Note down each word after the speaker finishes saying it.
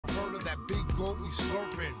big gulp, we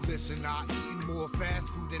slurping. Listen, I eating more fast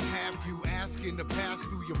food than half you. Asking to pass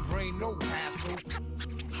through your brain, no hassle.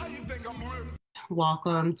 How you think I'm living?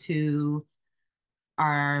 Welcome to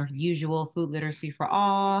our usual food literacy for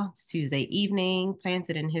all. It's Tuesday evening,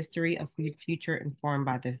 planted in history, a food future informed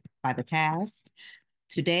by the past.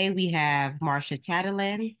 Today we have Marcia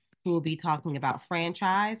Chatelain, who will be talking about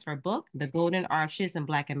franchise, her book, The Golden Arches in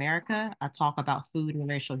Black America, a talk about food and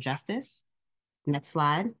racial justice. Next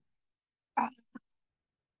slide.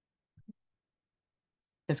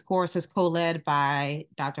 This course is co-led by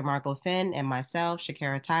Dr. Margot Finn and myself,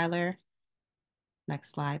 Shakira Tyler.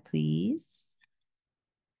 Next slide, please.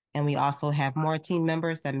 And we also have more team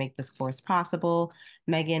members that make this course possible.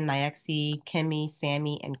 Megan, Nyexi, Kimmy,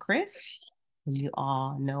 Sammy, and Chris, who you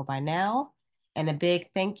all know by now. And a big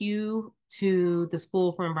thank you to the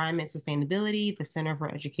School for Environment Sustainability, the Center for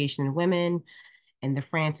Education and Women, and the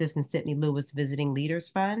Francis and Sydney Lewis Visiting Leaders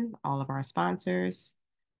Fund, all of our sponsors.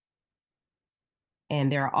 And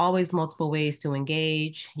there are always multiple ways to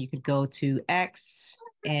engage. You could go to X,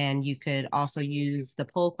 and you could also use the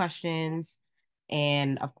poll questions.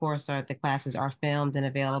 And of course, the classes are filmed and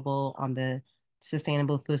available on the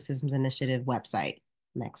Sustainable Food Systems Initiative website.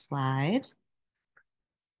 Next slide.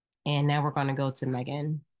 And now we're going to go to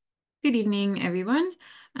Megan. Good evening, everyone.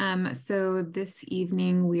 So this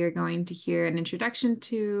evening we are going to hear an introduction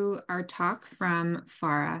to our talk from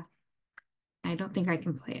Farah. I don't think I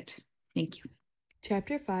can play it. Thank you.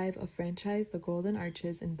 Chapter 5 of Franchise The Golden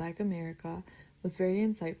Arches in Black America was very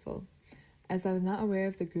insightful, as I was not aware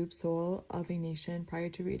of the group Soul of a Nation prior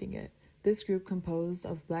to reading it. This group composed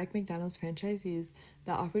of Black McDonald's franchisees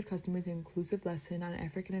that offered customers an inclusive lesson on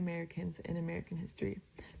African Americans in American history.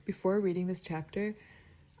 Before reading this chapter,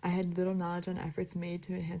 I had little knowledge on efforts made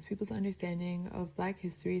to enhance people's understanding of Black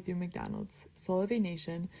history through McDonald's. Soul of a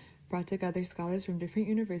Nation brought together scholars from different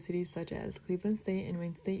universities such as Cleveland State and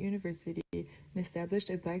Wayne State University and established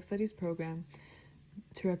a Black Studies program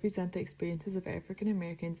to represent the experiences of African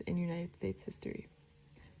Americans in United States history.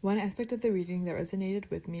 One aspect of the reading that resonated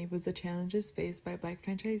with me was the challenges faced by Black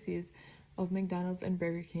franchisees of McDonald's and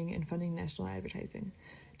Burger King in funding national advertising.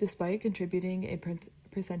 Despite contributing a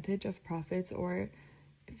percentage of profits or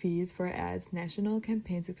fees for ads, national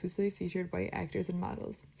campaigns exclusively featured white actors and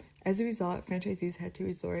models. As a result, franchisees had to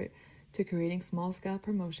resort to creating small-scale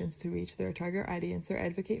promotions to reach their target audience or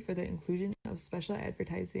advocate for the inclusion of special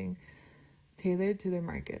advertising tailored to their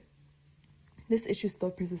market. This issue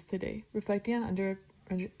still persists today, reflecting on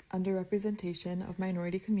underrepresentation of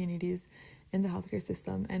minority communities in the healthcare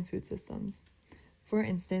system and food systems. For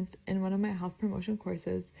instance, in one of my health promotion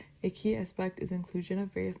courses, a key aspect is inclusion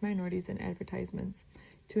of various minorities in advertisements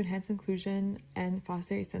to enhance inclusion and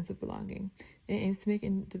foster a sense of belonging. It aims to make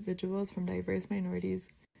individuals from diverse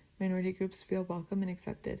minority groups feel welcome and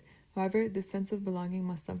accepted. However, this sense of belonging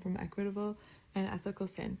must stem from equitable and ethical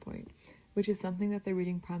standpoint, which is something that the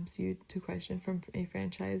reading prompts you to question from a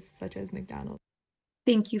franchise such as McDonald's.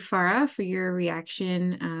 Thank you, Farah, for your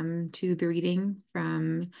reaction to the reading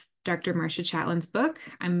from Dr. Marcia Chatelain's book.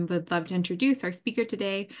 I would love to introduce our speaker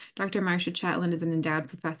today. Dr. Marcia Chatelain is an endowed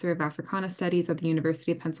professor of Africana Studies at the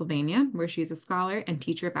University of Pennsylvania, where she is a scholar and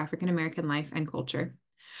teacher of African American life and culture.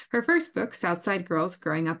 Her first book, Southside Girls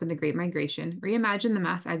Growing Up in the Great Migration, reimagined the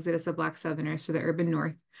mass exodus of Black Southerners to the urban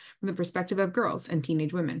North from the perspective of girls and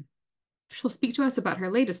teenage women. She'll speak to us about her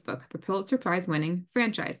latest book, the Pulitzer Prize-winning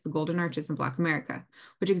Franchise, The Golden Arches in Black America,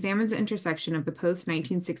 which examines the intersection of the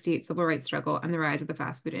post-1968 civil rights struggle and the rise of the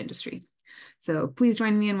fast food industry. So please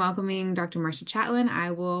join me in welcoming Dr. Marcia Chatelain.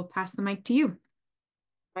 I will pass the mic to you.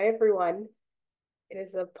 Hi, everyone. It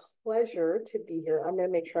is a pleasure to be here. I'm going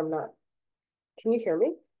to make sure can you hear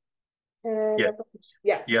me? And Yeah.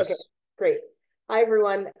 yes. Yes. Okay, great. Hi,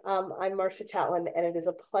 everyone. I'm Marcia Chatelain, and it is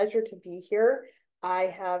a pleasure to be here.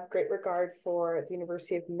 I have great regard for the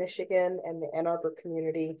University of Michigan and the Ann Arbor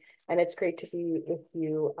community, and it's great to be with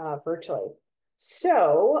you virtually.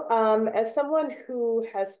 So, as someone who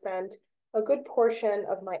has spent a good portion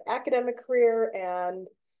of my academic career and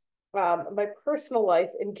my personal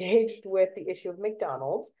life engaged with the issue of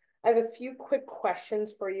McDonald's, I have a few quick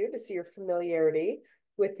questions for you to see your familiarity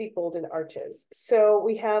with the Golden Arches. So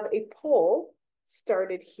we have a poll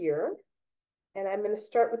started here. And I'm going to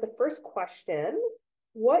start with the first question.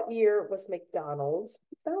 What year was McDonald's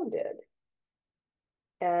founded?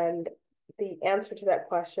 And the answer to that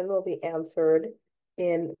question will be answered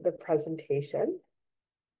in the presentation.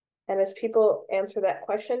 And as people answer that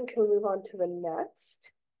question, can we move on to the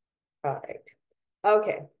next? All right.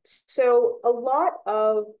 Okay. So a lot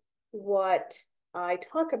of what I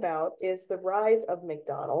talk about is the rise of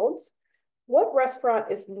McDonald's. What restaurant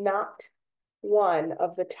is not one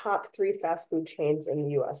of the top 3 fast food chains in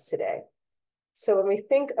the US today. So when we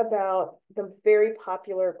think about the very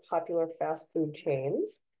popular fast food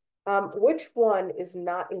chains, which one is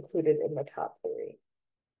not included in the top 3?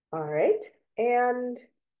 All right, and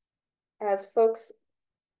as folks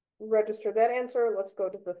register that answer, let's go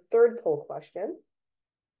to the third poll question.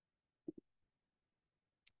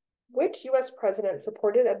 Which US president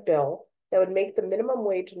supported a bill that would make the minimum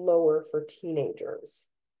wage lower for teenagers?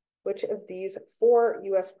 Which of these 4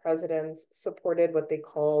 US presidents supported what they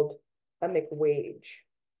called a McWage,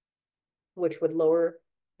 which would lower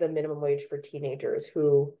the minimum wage for teenagers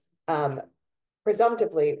who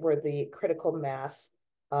presumptively were the critical mass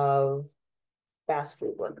of fast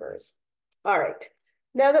food workers? All right,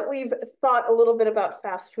 now that we've thought a little bit about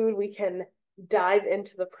fast food, we can dive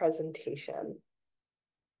into the presentation.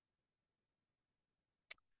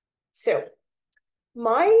 So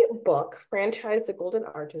my book, Franchise the Golden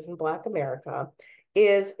Arches in Black America,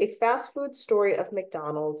 is a fast food story of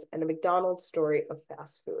McDonald's and a McDonald's story of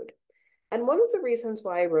fast food. And one of the reasons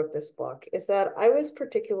why I wrote this book is that I was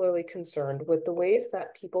particularly concerned with the ways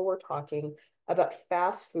that people were talking about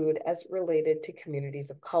fast food as related to communities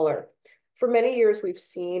of color. For many years, we've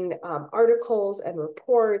seen articles and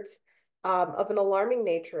reports of an alarming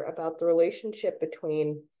nature about the relationship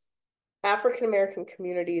between African-American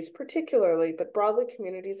communities particularly, but broadly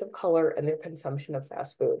communities of color and their consumption of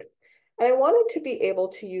fast food. And I wanted to be able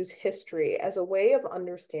to use history as a way of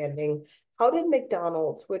understanding how did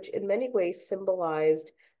McDonald's, which in many ways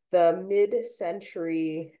symbolized the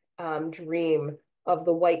mid-century dream of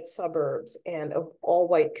the white suburbs and of all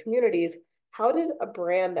white communities, how did a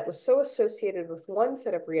brand that was so associated with one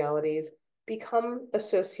set of realities become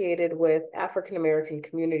associated with African-American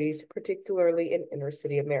communities, particularly in inner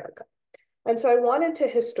city America? And so I wanted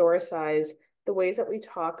to historicize the ways that we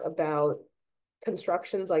talk about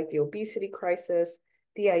constructions like the obesity crisis,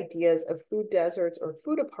 the ideas of food deserts or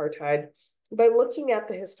food apartheid, by looking at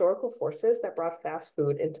the historical forces that brought fast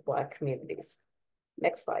food into Black communities.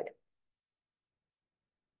 Next slide.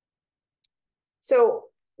 So,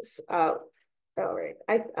 all right,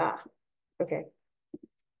 okay.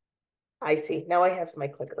 I see, now I have my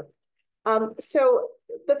clicker. So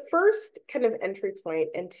the first kind of entry point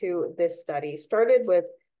into this study started with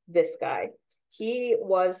this guy. He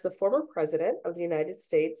was the former president of the United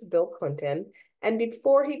States, Bill Clinton, and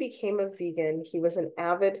before he became a vegan, he was an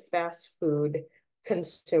avid fast food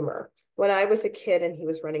consumer. When I was a kid and he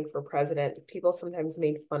was running for president, people sometimes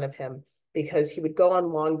made fun of him because he would go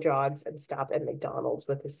on long jogs and stop at McDonald's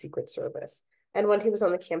with his Secret Service. And when he was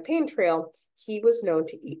on the campaign trail, he was known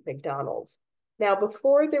to eat McDonald's. Now,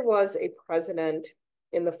 before there was a president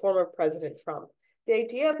in the form of President Trump, the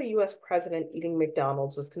idea of a US president eating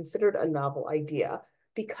McDonald's was considered a novel idea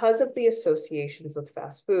because of the associations with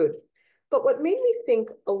fast food. But what made me think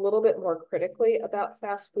a little bit more critically about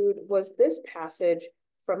fast food was this passage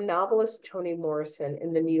from novelist Toni Morrison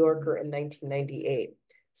in The New Yorker in 1998.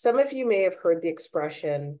 Some of you may have heard the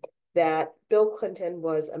expression that Bill Clinton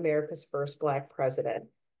was America's first Black president.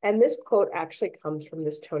 And this quote actually comes from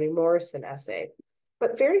this Toni Morrison essay.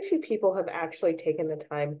 But very few people have actually taken the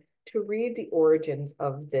time to read the origins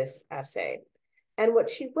of this essay. And what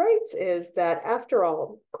she writes is that, after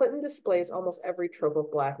all, Clinton displays almost every trope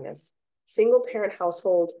of Blackness: single-parent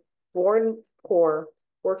household, born poor,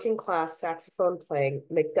 working class, saxophone playing,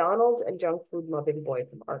 McDonald's and junk food loving boy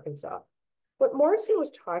from Arkansas. What Morrison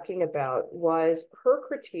was talking about was her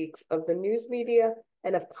critiques of the news media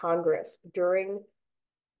and of Congress during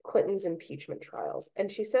Clinton's impeachment trials.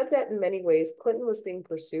 And she said that in many ways, Clinton was being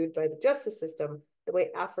pursued by the justice system the way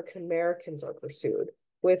African Americans are pursued,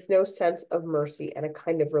 with no sense of mercy and a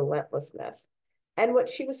kind of relentlessness. And what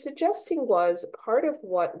she was suggesting was part of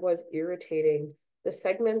what was irritating the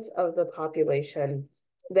segments of the population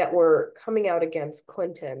that were coming out against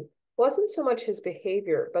Clinton wasn't so much his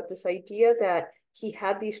behavior, but this idea that he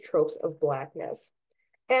had these tropes of Blackness.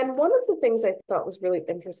 And one of the things I thought was really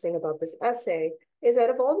interesting about this essay is that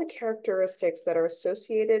of all the characteristics that are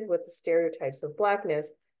associated with the stereotypes of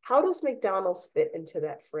Blackness, how does McDonald's fit into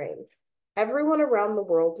that frame? Everyone around the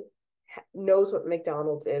world knows what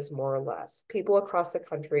McDonald's is, more or less. People across the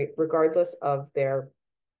country, regardless of their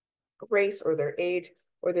race or their age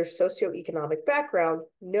or their socioeconomic background,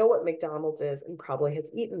 know what McDonald's is and probably has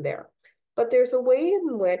eaten there. But there's a way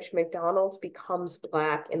in which McDonald's becomes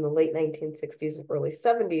Black in the late 1960s and early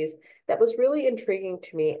 70s that was really intriguing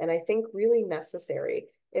to me, and I think really necessary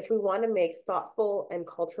if we want to make thoughtful and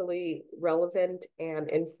culturally relevant and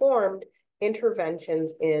informed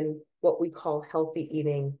interventions in what we call healthy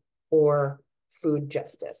eating or food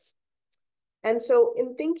justice. And so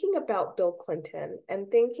in thinking about Bill Clinton and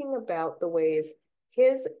thinking about the ways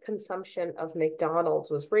his consumption of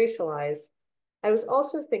McDonald's was racialized, I was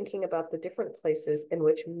also thinking about the different places in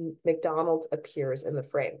which McDonald's appears in the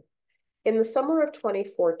frame. In the summer of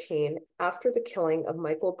 2014, after the killing of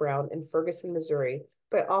Michael Brown in Ferguson, Missouri,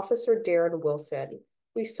 by Officer Darren Wilson,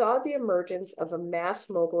 we saw the emergence of a mass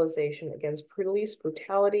mobilization against police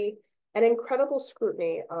brutality and incredible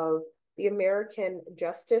scrutiny of the American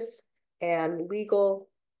justice and legal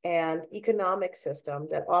and economic system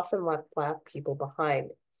that often left Black people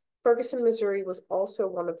behind. Ferguson, Missouri was also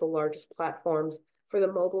one of the largest platforms for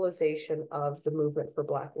the mobilization of the movement for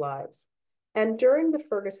Black lives. And during the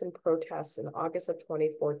Ferguson protests in August of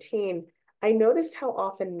 2014, I noticed how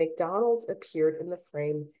often McDonald's appeared in the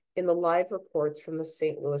frame in the live reports from the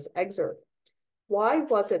St. Louis excerpt. Why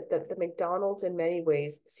was it that the McDonald's in many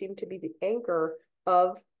ways seemed to be the anchor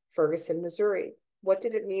of Ferguson, Missouri? What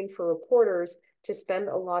did it mean for reporters to spend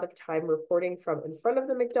a lot of time reporting from in front of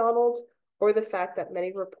the McDonald's, or the fact that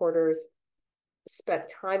many reporters spent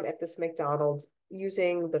time at this McDonald's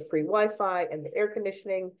using the free Wi-Fi and the air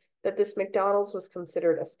conditioning, that this McDonald's was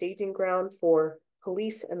considered a staging ground for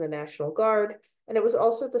police and the National Guard, and it was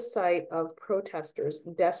also the site of protesters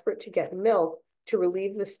desperate to get milk to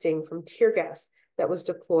relieve the sting from tear gas that was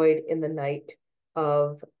deployed in the night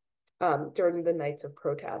of, during the nights of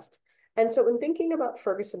protest. And so in thinking about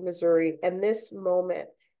Ferguson, Missouri, and this moment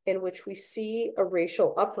in which we see a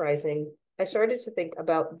racial uprising, I started to think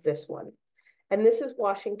about this one. And this is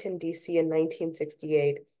Washington, D.C. in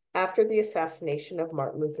 1968, after the assassination of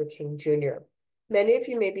Martin Luther King Jr. Many of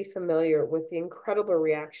you may be familiar with the incredible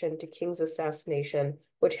reaction to King's assassination,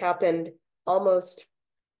 which happened almost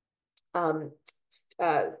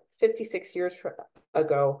 56 years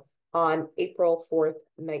ago on April 4th,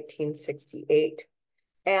 1968.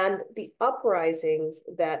 And the uprisings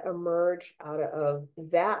that emerged out of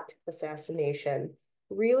that assassination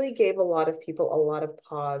really gave a lot of people a lot of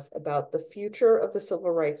pause about the future of the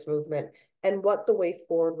civil rights movement and what the way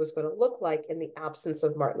forward was going to look like in the absence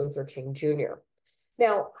of Martin Luther King Jr.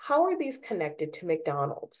 Now, how are these connected to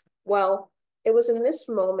McDonald's? Well, it was in this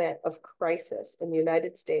moment of crisis in the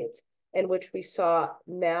United States in which we saw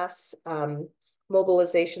mass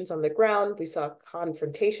mobilizations on the ground. We saw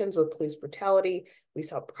confrontations with police brutality. We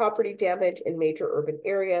saw property damage in major urban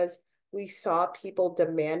areas. We saw people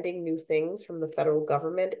demanding new things from the federal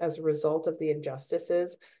government as a result of the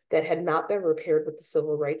injustices that had not been repaired with the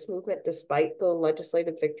civil rights movement, despite the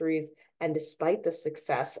legislative victories and despite the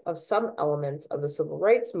success of some elements of the civil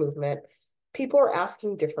rights movement. People are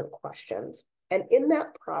asking different questions. And in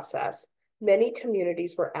that process, many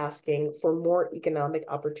communities were asking for more economic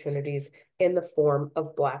opportunities in the form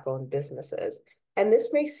of Black-owned businesses. And this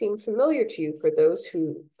may seem familiar to you for those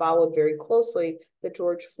who followed very closely the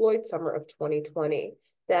George Floyd summer of 2020,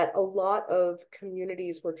 that a lot of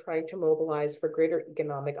communities were trying to mobilize for greater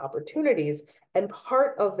economic opportunities. And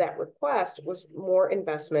part of that request was more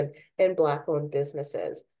investment in Black-owned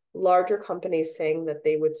businesses, larger companies saying that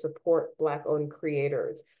they would support Black-owned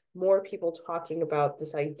creators, more people talking about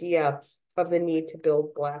this idea of the need to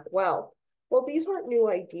build Black wealth. Well, these aren't new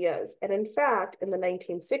ideas. And in fact, in the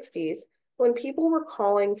 1960s, when people were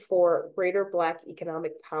calling for greater Black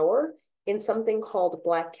economic power in something called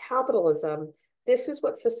Black capitalism, this is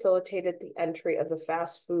what facilitated the entry of the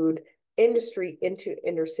fast food industry into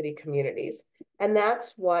inner city communities. And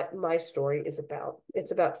that's what my story is about.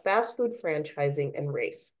 It's about fast food franchising and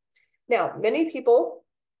race. Now, many people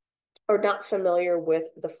are not familiar with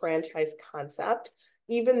the franchise concept,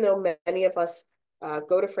 even though many of us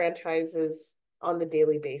go to franchises on the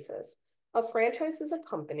daily basis. A franchise is a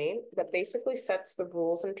company that basically sets the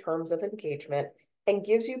rules and terms of engagement and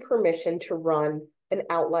gives you permission to run an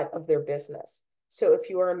outlet of their business. So if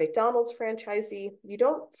you are a McDonald's franchisee, you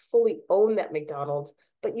don't fully own that McDonald's,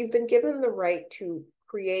 but you've been given the right to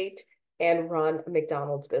create and run a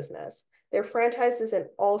McDonald's business. There are franchises in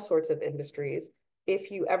all sorts of industries.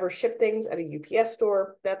 If you ever ship things at a UPS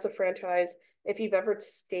store, that's a franchise. If you've ever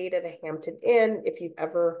stayed at a Hampton Inn, if you've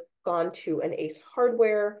ever gone to an Ace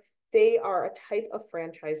Hardware, they are a type of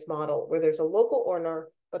franchise model where there's a local owner,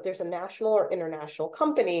 but there's a national or international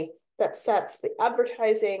company that sets the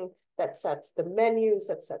advertising, that sets the menus,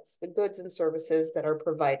 that sets the goods and services that are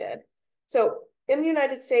provided. So in the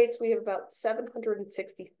United States, we have about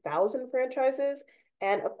 760,000 franchises,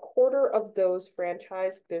 and a quarter of those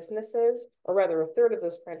franchise businesses, or rather a third of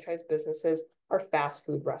those franchise businesses, are fast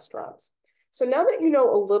food restaurants. So now that you know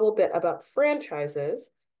a little bit about franchises,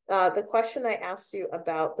 the question I asked you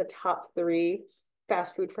about the top 3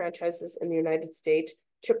 fast food franchises in the United States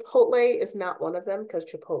Chipotle is not one of them because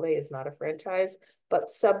Chipotle is not a franchise, but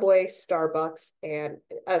Subway, Starbucks, and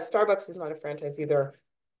Starbucks is not a franchise either.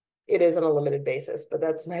 It is on a limited basis, but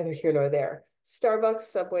that's neither here nor there. Starbucks,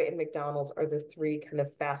 Subway, and McDonald's are the three kind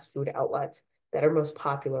of fast food outlets that are most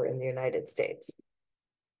popular in the United States.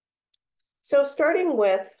 So starting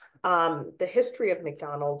with the history of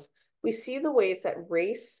McDonald's, we see the ways that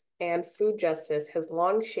race and food justice has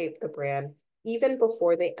long shaped the brand even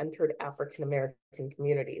before they entered African-American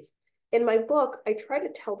communities. In my book, I try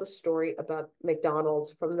to tell the story about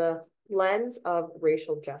McDonald's from the lens of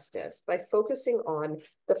racial justice by focusing on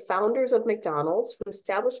the founders of McDonald's who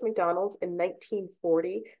established McDonald's in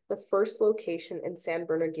 1940, the first location in San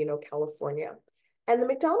Bernardino, California. And the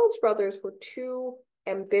McDonald's brothers were two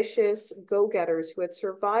ambitious go-getters who had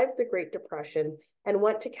survived the Great Depression and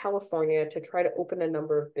went to California to try to open a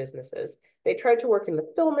number of businesses. They tried to work in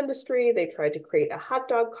the film industry. They tried to create a hot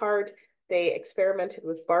dog cart. They experimented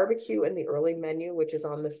with barbecue in the early menu, which is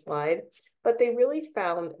on this slide. But they really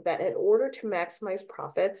found that in order to maximize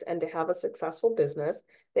profits and to have a successful business,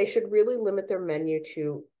 they should really limit their menu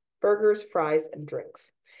to burgers, fries, and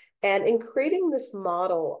drinks. And in creating this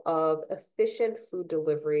model of efficient food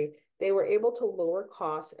delivery, they were able to lower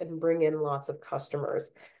costs and bring in lots of customers.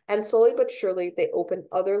 And slowly but surely, they opened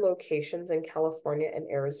other locations in California and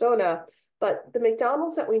Arizona. But the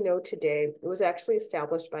McDonald's that we know today was actually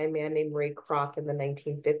established by a man named Ray Kroc in the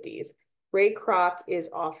 1950s. Ray Kroc is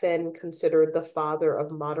often considered the father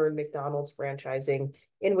of modern McDonald's franchising,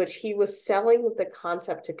 in which he was selling the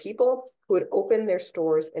concept to people who would open their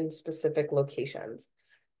stores in specific locations.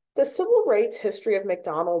 The civil rights history of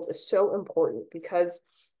McDonald's is so important because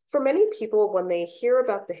for many people, when they hear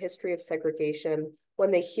about the history of segregation,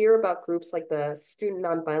 when they hear about groups like the Student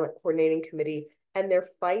Nonviolent Coordinating Committee and their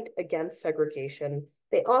fight against segregation,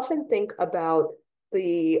 they often think about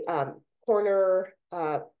the corner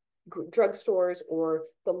drugstores or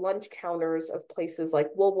the lunch counters of places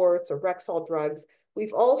like Woolworths or Rexall Drugs.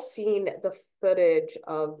 We've all seen the footage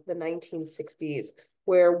of the 1960s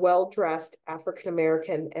where well-dressed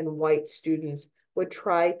African-American and white students would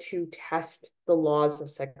try to test the laws of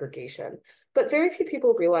segregation. But very few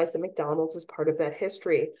people realize that McDonald's is part of that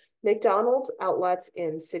history. McDonald's outlets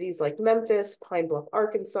in cities like Memphis, Pine Bluff,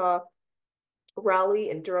 Arkansas, Raleigh,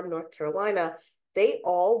 and Durham, North Carolina, they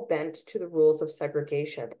all bent to the rules of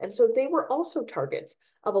segregation. And so they were also targets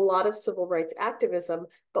of a lot of civil rights activism,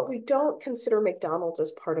 but we don't consider McDonald's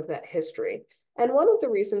as part of that history. And one of the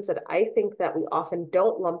reasons that I think that we often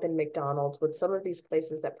don't lump in McDonald's with some of these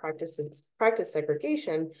places that practice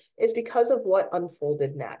segregation is because of what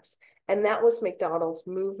unfolded next. And that was McDonald's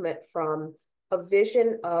movement from a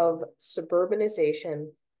vision of suburbanization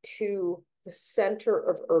to the center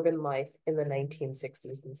of urban life in the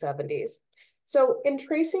 1960s and 70s. So in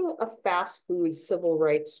tracing a fast food civil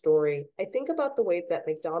rights story, I think about the way that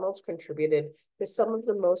McDonald's contributed to some of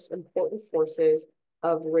the most important forces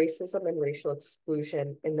of racism and racial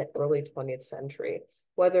exclusion in the early 20th century,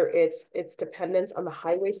 whether it's its dependence on the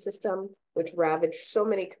highway system, which ravaged so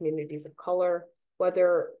many communities of color,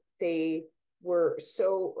 whether they were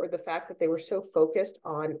so, or the fact that they were so focused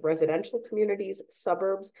on residential communities,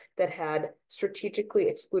 suburbs that had strategically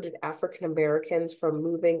excluded African Americans from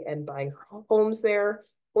moving and buying homes there,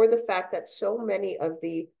 or the fact that so many of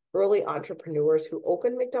the early entrepreneurs who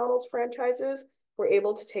opened McDonald's franchises were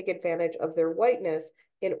able to take advantage of their whiteness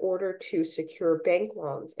in order to secure bank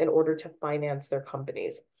loans, in order to finance their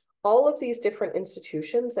companies. All of these different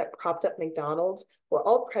institutions that propped up McDonald's were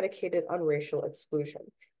all predicated on racial exclusion.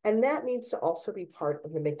 And that needs to also be part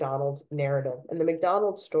of the McDonald's narrative and the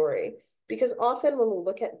McDonald's story, because often when we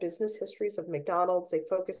look at business histories of McDonald's, they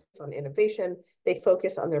focus on innovation, they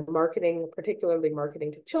focus on their marketing, particularly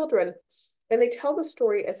marketing to children, and they tell the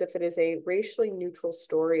story as if it is a racially neutral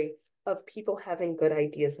story of people having good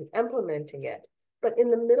ideas and implementing it. But in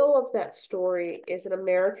the middle of that story is an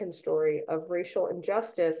American story of racial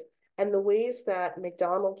injustice and the ways that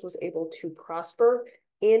McDonald's was able to prosper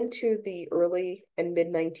into the early and mid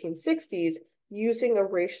 1960s using a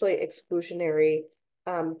racially exclusionary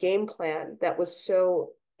game plan that was so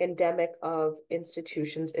endemic of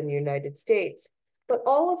institutions in the United States. But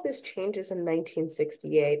all of this changes in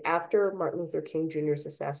 1968 after Martin Luther King Jr.'s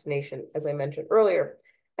assassination, as I mentioned earlier.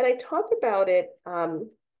 And I talk about it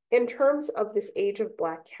in terms of this age of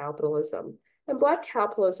Black capitalism. And Black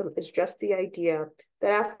capitalism is just the idea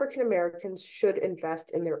that African Americans should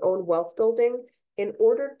invest in their own wealth building in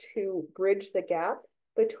order to bridge the gap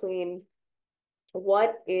between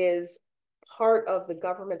what is part of the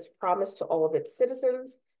government's promise to all of its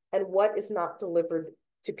citizens and what is not delivered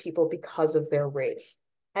to people because of their race.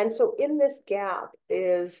 And so in this gap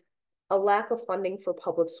is a lack of funding for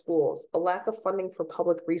public schools, a lack of funding for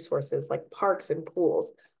public resources like parks and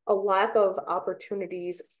pools, a lack of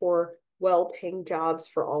opportunities for well-paying jobs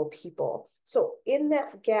for all people. So in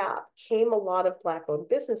that gap came a lot of Black-owned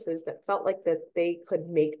businesses that felt like that they could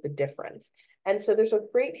make the difference. And so there's a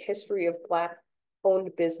great history of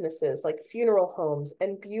Black-owned businesses like funeral homes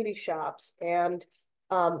and beauty shops and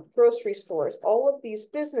grocery stores, all of these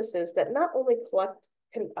businesses that not only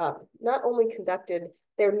conducted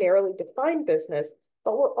their narrowly defined business,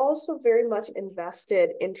 but were also very much invested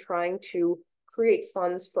in trying to create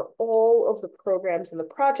funds for all of the programs and the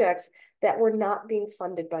projects that were not being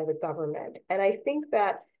funded by the government. And I think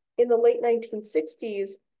that in the late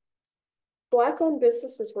 1960s, Black-owned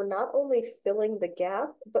businesses were not only filling the gap,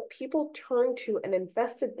 but people turned to and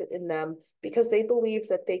invested in them because they believed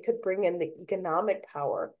that they could bring in the economic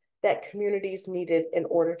power that communities needed in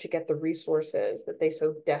order to get the resources that they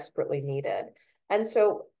so desperately needed. And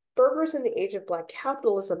so Burgers in the Age of Black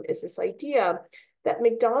Capitalism is this idea that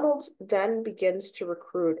McDonald's then begins to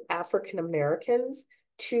recruit African Americans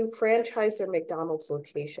to franchise their McDonald's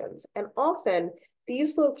locations. And often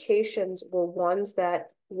these locations were ones that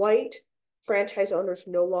white franchise owners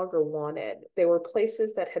no longer wanted. They were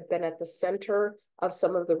places that had been at the center of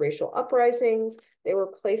some of the racial uprisings. They were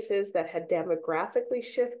places that had demographically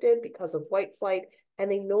shifted because of white flight,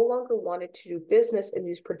 and they no longer wanted to do business in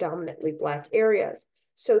these predominantly Black areas.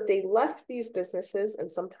 So they left these businesses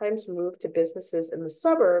and sometimes moved to businesses in the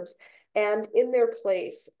suburbs. And in their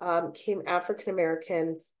place came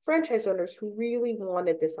African-American franchise owners who really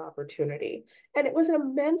wanted this opportunity. And it was an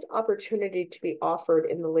immense opportunity to be offered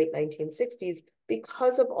in the late 1960s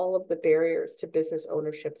because of all of the barriers to business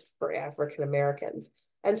ownership for African Americans.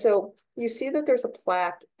 And so you see that there's a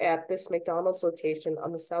plaque at this McDonald's location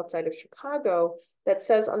on the south side of Chicago that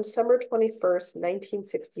says on December 21st,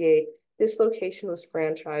 1968, this location was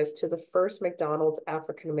franchised to the first McDonald's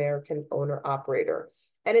African American owner operator.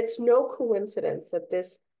 And it's no coincidence that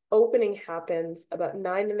this opening happens about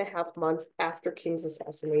 9.5 months after King's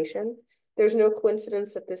assassination. There's no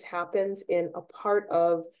coincidence that this happens in a part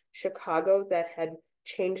of Chicago that had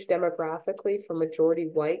changed demographically from majority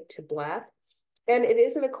white to Black. And it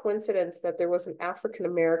isn't a coincidence that there was an African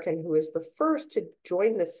American who is the first to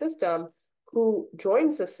join the system, who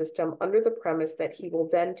joins the system under the premise that he will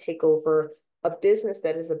then take over a business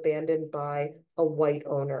that is abandoned by a white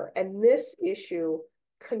owner. And this issue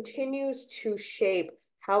continues to shape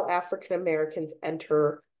how African Americans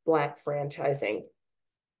enter Black franchising.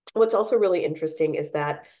 What's also really interesting is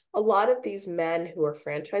that a lot of these men who are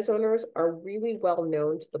franchise owners are really well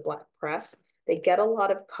known to the Black press. They get a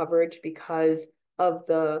lot of coverage because of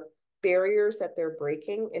the barriers that they're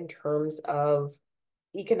breaking in terms of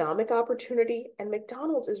economic opportunity, and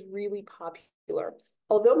McDonald's is really popular.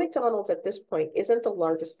 Although McDonald's at this point isn't the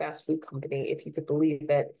largest fast food company, if you could believe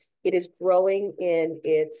it, it is growing in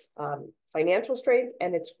its financial strength,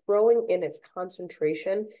 and it's growing in its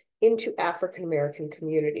concentration into African American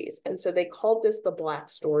communities. And so they called this the Black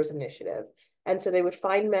Stores Initiative. And so they would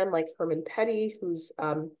find men like Herman Petty, who's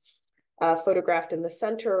photographed in the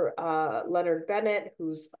center, Leonard Bennett,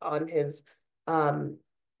 who's on his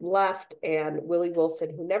left, and Willie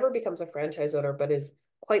Wilson, who never becomes a franchise owner, but is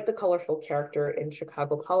quite the colorful character in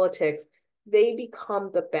Chicago politics. They become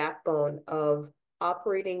the backbone of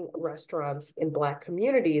operating restaurants in Black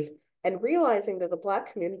communities and realizing that the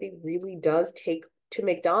Black community really does take to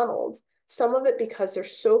McDonald's. Some of it because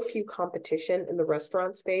there's so few competition in the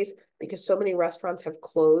restaurant space, because so many restaurants have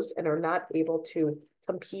closed and are not able to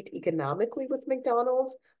compete economically with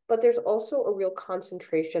McDonald's, but there's also a real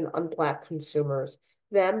concentration on Black consumers,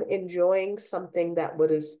 them enjoying something that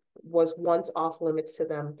was once off limits to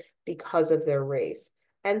them because of their race.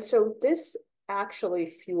 And so this actually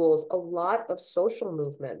fuels a lot of social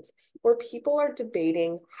movements where people are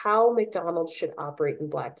debating how McDonald's should operate in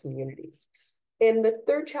Black communities. In the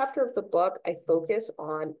third chapter of the book, I focus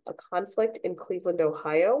on a conflict in Cleveland,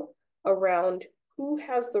 Ohio, around who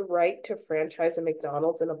has the right to franchise a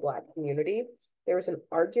McDonald's in a Black community. There is an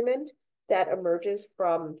argument that emerges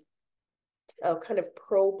from a kind of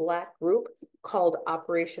pro-Black group called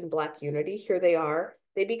Operation Black Unity. Here they are.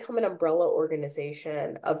 They become an umbrella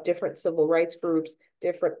organization of different civil rights groups,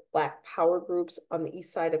 different Black power groups on the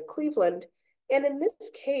east side of Cleveland. And in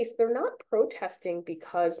this case, they're not protesting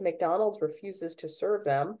because McDonald's refuses to serve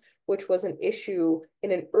them, which was an issue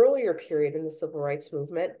in an earlier period in the civil rights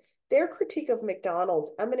movement. Their critique of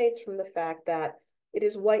McDonald's emanates from the fact that it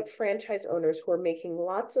is white franchise owners who are making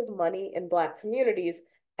lots of money in Black communities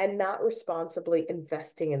and not responsibly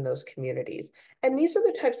investing in those communities. And these are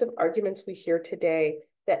the types of arguments we hear today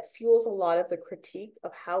that fuels a lot of the critique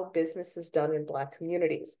of how business is done in Black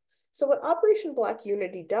communities. So what Operation Black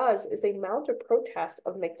Unity does is they mount a protest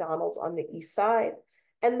of McDonald's on the East Side.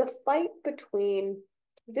 And the fight between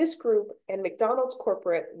this group and McDonald's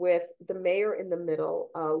corporate, with the mayor in the middle,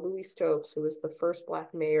 Louis Stokes, who was the first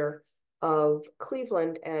Black mayor of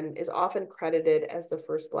Cleveland and is often credited as the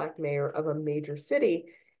first Black mayor of a major city,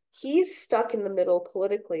 he's stuck in the middle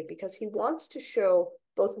politically because he wants to show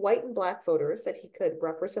both white and Black voters that he could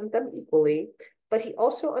represent them equally, but he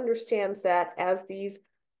also understands that as these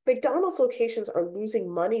McDonald's locations are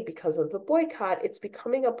losing money because of the boycott, it's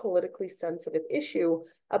becoming a politically sensitive issue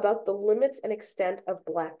about the limits and extent of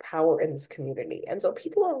Black power in this community. And so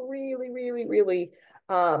people are really, really, really,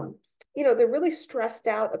 they're really stressed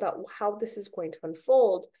out about how this is going to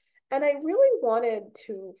unfold. And I really wanted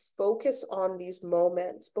to focus on these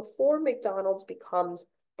moments before McDonald's becomes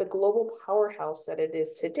the global powerhouse that it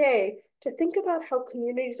is today, to think about how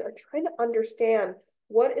communities are trying to understand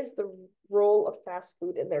what is the role of fast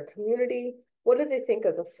food in their community, what do they think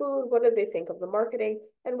of the food, what do they think of the marketing,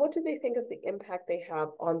 and what do they think of the impact they have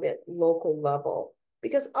on the local level.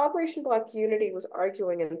 Because Operation Black Unity was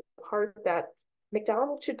arguing in part that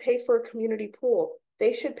McDonald's should pay for a community pool,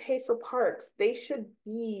 they should pay for parks, they should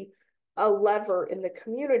be a lever in the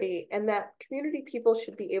community, and that community people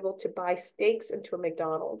should be able to buy stakes into a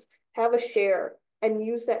McDonald's, have a share, and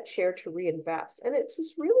use that share to reinvest. And it's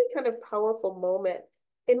this really kind of powerful moment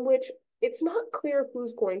in which it's not clear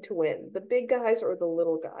who's going to win, the big guys or the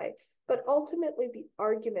little guy, but ultimately the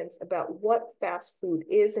arguments about what fast food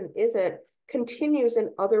is and isn't continues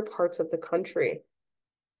in other parts of the country.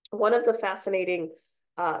 One of the fascinating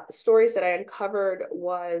stories that I uncovered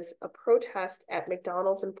was a protest at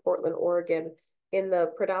McDonald's in Portland, Oregon, in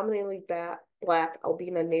the predominantly Black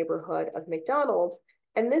Albina neighborhood of McDonald's.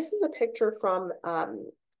 And this is a picture from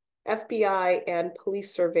FBI and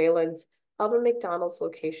police surveillance of a McDonald's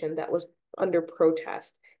location that was under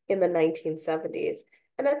protest in the 1970s.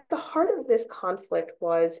 And at the heart of this conflict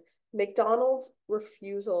was McDonald's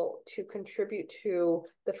refusal to contribute to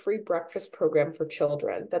the free breakfast program for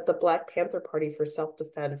children that the Black Panther Party for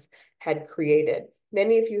Self-Defense had created.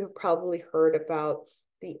 Many of you have probably heard about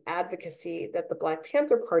the advocacy that the Black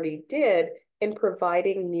Panther Party did in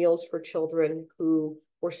providing meals for children who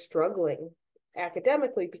were struggling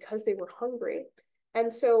academically because they were hungry.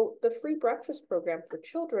 And so the free breakfast program for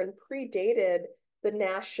children predated the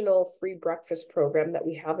national free breakfast program that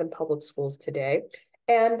we have in public schools today.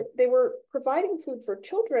 And they were providing food for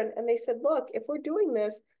children. And they said, look, if we're doing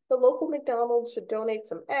this, the local McDonald's should donate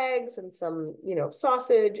some eggs and some,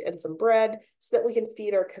 sausage and some bread so that we can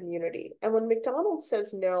feed our community. And when McDonald's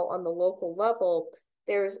says no on the local level,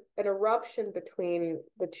 there's an eruption between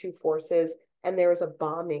the two forces, and there is a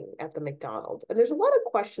bombing at the McDonald's. And there's a lot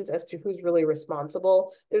of questions as to who's really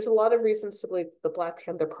responsible. There's a lot of reasons to believe the Black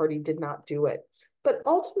Panther Party did not do it. But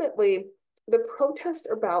ultimately, the protest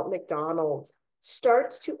about McDonald's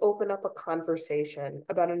starts to open up a conversation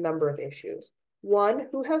about a number of issues. One,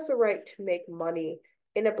 who has the right to make money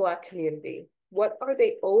in a Black community? What are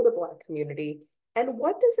they owed a Black community? And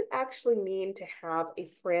what does it actually mean to have a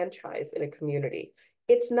franchise in a community?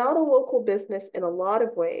 It's not a local business in a lot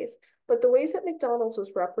of ways, but the ways that McDonald's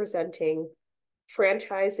was representing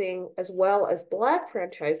franchising as well as Black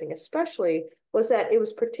franchising especially was that it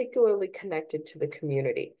was particularly connected to the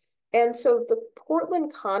community. And so the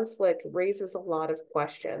Portland conflict raises a lot of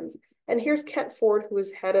questions. And here's Kent Ford, who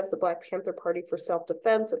is head of the Black Panther Party for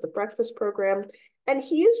Self-Defense at the Breakfast Program. And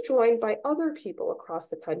he is joined by other people across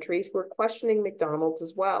the country who are questioning McDonald's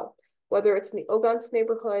as well, whether it's in the Ogontz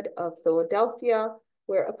neighborhood of Philadelphia,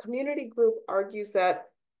 where a community group argues that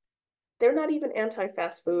they're not even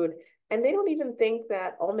anti-fast food, and they don't even think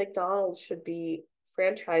that all McDonald's should be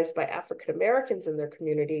franchised by African Americans in their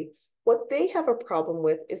community. What they have a problem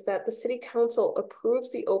with is that the city council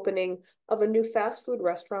approves the opening of a new fast food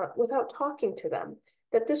restaurant without talking to them,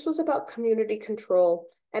 that this was about community control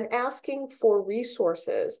and asking for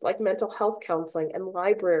resources like mental health counseling and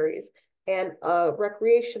libraries and a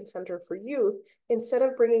recreation center for youth instead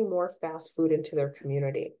of bringing more fast food into their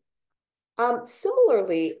community.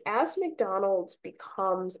 Similarly, as McDonald's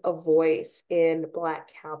becomes a voice in Black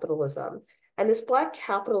capitalism, and this Black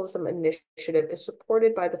capitalism initiative is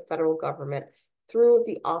supported by the federal government through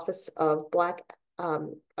the Office of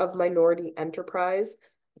Minority Enterprise,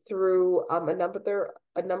 through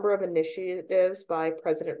a number of initiatives by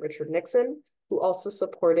President Richard Nixon, who also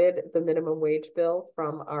supported the minimum wage bill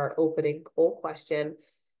from our opening poll question.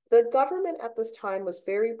 The government at this time was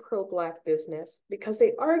very pro-Black business because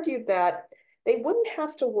they argued that they wouldn't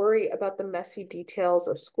have to worry about the messy details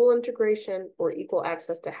of school integration or equal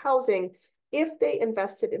access to housing if they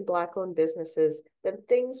invested in Black-owned businesses, then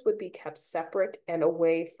things would be kept separate and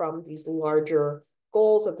away from these larger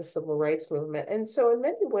goals of the civil rights movement. And so in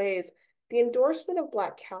many ways, the endorsement of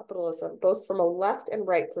Black capitalism, both from a left and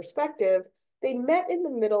right perspective, they met in the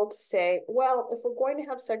middle to say, well, if we're going to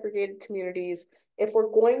have segregated communities, if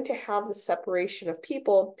we're going to have the separation of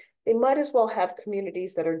people, they might as well have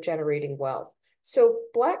communities that are generating wealth. So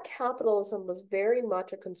Black capitalism was very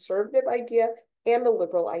much a conservative idea and a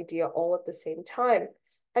liberal idea all at the same time.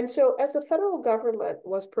 And so as the federal government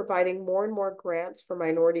was providing more and more grants for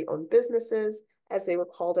minority-owned businesses, as they were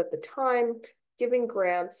called at the time, giving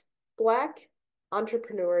grants, Black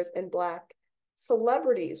entrepreneurs and Black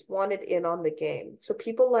celebrities wanted in on the game. So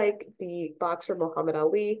people like the boxer Muhammad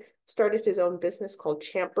Ali started his own business called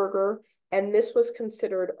Champ Burger, and this was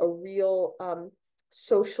considered a real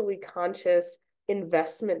socially conscious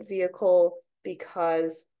investment vehicle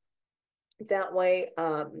because that way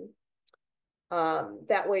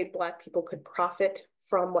Black people could profit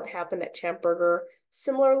from what happened at Champ Burger.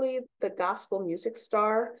 Similarly, the gospel music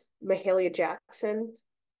star Mahalia Jackson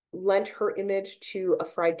lent her image to a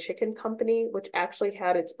fried chicken company, which actually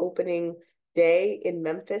had its opening day in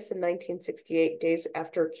Memphis in 1968, days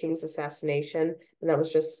after King's assassination, and that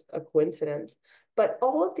was just a coincidence. But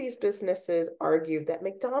all of these businesses argued that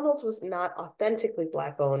McDonald's was not authentically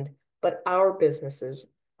Black-owned, but our businesses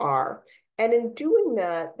are. And in doing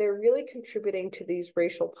that, they're really contributing to these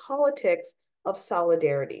racial politics of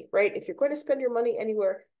solidarity, right? If you're going to spend your money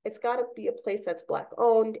anywhere, it's got to be a place that's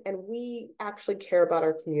Black-owned, and we actually care about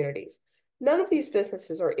our communities. None of these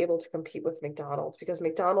businesses are able to compete with McDonald's because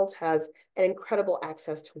McDonald's has an incredible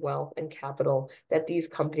access to wealth and capital that these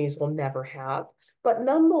companies will never have. But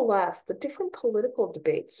nonetheless, the different political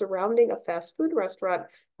debates surrounding a fast food restaurant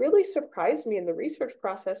really surprised me in the research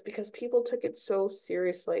process because people took it so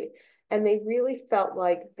seriously. And they really felt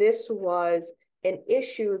like this was an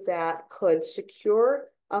issue that could secure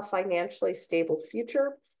a financially stable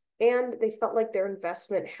future. And they felt like their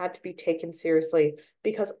investment had to be taken seriously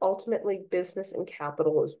because ultimately business and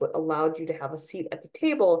capital is what allowed you to have a seat at the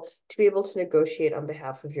table to be able to negotiate on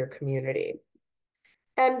behalf of your community.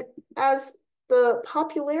 And as the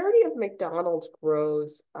popularity of McDonald's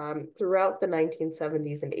grows throughout the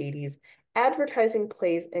 1970s and 80s, advertising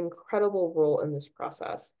plays an incredible role in this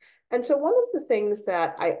process. And so one of the things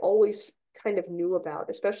that I always kind of knew about,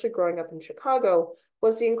 especially growing up in Chicago,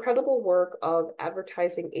 was the incredible work of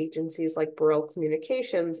advertising agencies like Burrell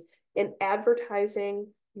Communications in advertising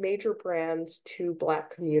major brands to Black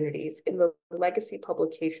communities in the legacy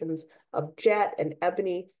publications of Jet and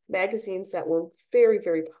Ebony, magazines that were very,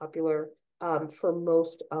 very popular for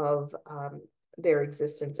most of their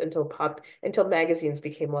existence until magazines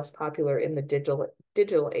became less popular in the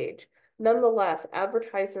digital age. Nonetheless,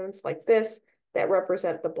 advertisements like this that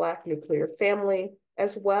represent the Black nuclear family,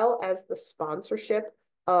 as well as the sponsorship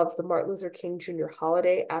of the Martin Luther King Jr.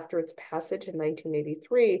 holiday after its passage in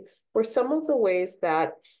 1983, were some of the ways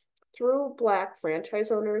that through Black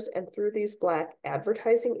franchise owners and through these Black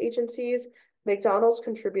advertising agencies, McDonald's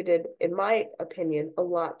contributed, in my opinion, a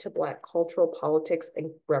lot to Black cultural politics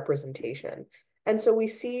and representation. And so we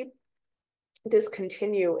see this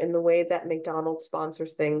continue in the way that McDonald's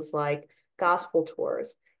sponsors things like gospel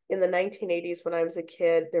tours. In the 1980s, when I was a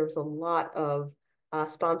kid, there was a lot of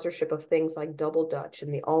sponsorship of things like Double Dutch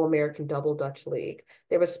and the All-American Double Dutch League.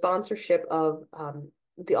 There was sponsorship of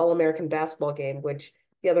the All-American basketball game, which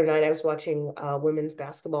the other night I was watching women's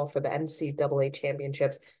basketball for the NCAA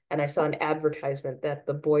championships, and I saw an advertisement that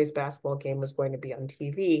the boys basketball game was going to be on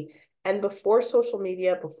TV. And before social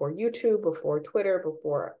media, before YouTube, before Twitter,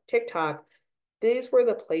 before TikTok, these were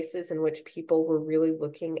the places in which people were really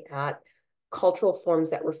looking at cultural forms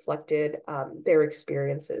that reflected their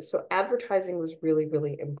experiences. So advertising was really,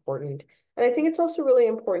 really important. And I think it's also really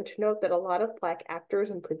important to note that a lot of Black actors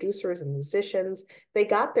and producers and musicians, they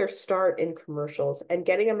got their start in commercials, and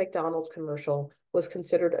getting a McDonald's commercial was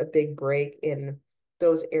considered a big break in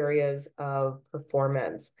those areas of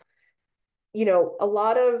performance. You know, a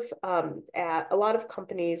lot of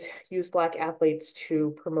companies use Black athletes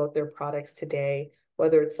to promote their products today,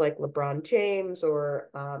 whether it's like LeBron James or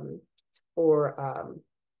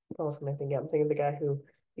what else am I thinking? I'm thinking of the guy who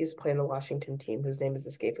used to play in the Washington team, whose name is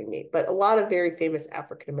escaping me. But a lot of very famous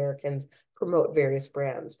African Americans promote various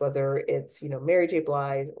brands, whether it's, you know, Mary J.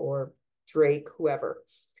 Blige or Drake, whoever.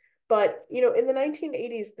 But, you know, in the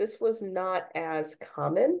 1980s, this was not as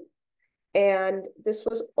common. And this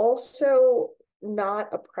was also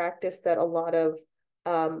not a practice that a lot of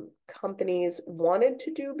companies wanted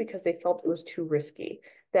to do because they felt it was too risky,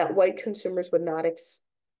 that white consumers would not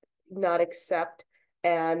accept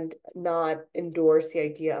and not endorse the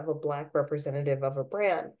idea of a Black representative of a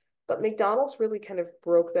brand. But McDonald's really kind of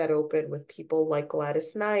broke that open with people like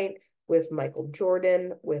Gladys Knight, with Michael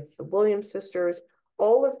Jordan, with the Williams sisters.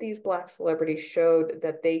 All of these Black celebrities showed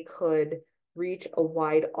that they could reach a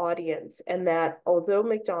wide audience, and that although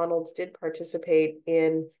McDonald's did participate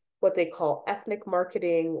in what they call ethnic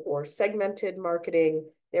marketing or segmented marketing,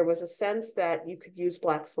 there was a sense that you could use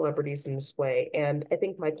Black celebrities in this way. And I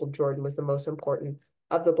think Michael Jordan was the most important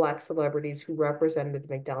of the Black celebrities who represented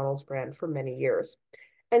the McDonald's brand for many years.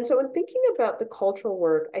 And so in thinking about the cultural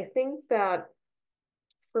work, I think that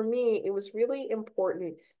for me, it was really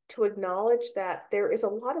important to acknowledge that there is a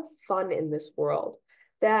lot of fun in this world,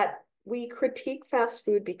 that we critique fast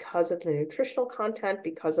food because of the nutritional content,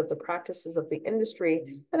 because of the practices of the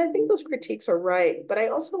industry. And I think those critiques are right. But I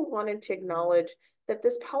also wanted to acknowledge that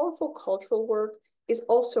this powerful cultural work is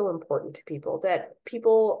also important to people, that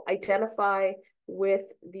people identify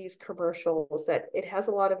with these commercials, that it has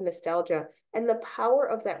a lot of nostalgia. And the power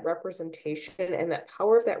of that representation and that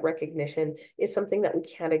power of that recognition is something that we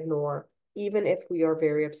can't ignore, even if we are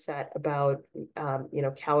very upset about,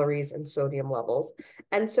 calories and sodium levels.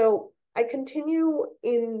 And so I continue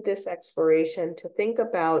in this exploration to think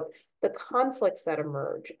about the conflicts that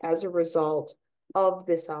emerge as a result of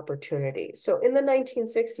this opportunity. So in the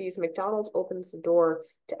 1960s, McDonald's opens the door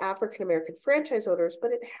to African-American franchise owners,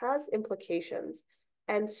 but it has implications.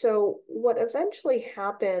 And so what eventually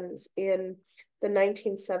happens in the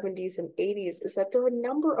 1970s and 80s is that there are a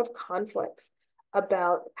number of conflicts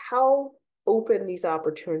about how open these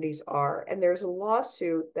opportunities are. And there's a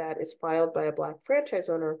lawsuit that is filed by a Black franchise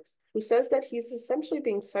owner who says that he's essentially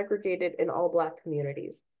being segregated in all Black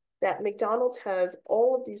communities, that McDonald's has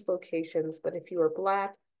all of these locations, but if you are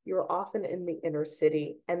Black, you're often in the inner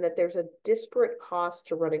city, and that there's a disparate cost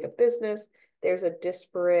to running a business. There's a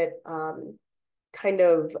disparate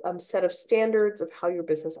set of standards of how your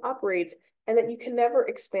business operates, and that you can never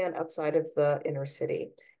expand outside of the inner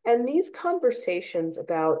city. And these conversations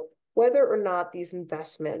about whether or not these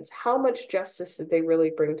investments, how much justice did they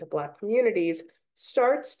really bring to Black communities,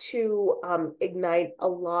 starts to ignite a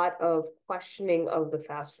lot of questioning of the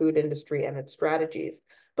fast food industry and its strategies.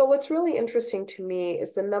 But what's really interesting to me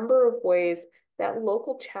is the number of ways that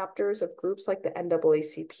local chapters of groups like the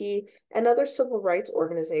NAACP and other civil rights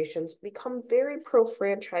organizations become very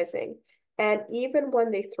pro-franchising. And even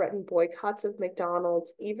when they threaten boycotts of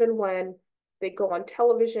McDonald's, even when they go on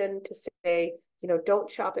television to say,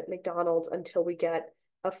 don't shop at McDonald's until we get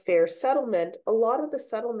a fair settlement, a lot of the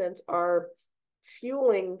settlements are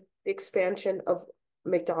fueling the expansion of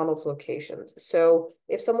McDonald's locations. So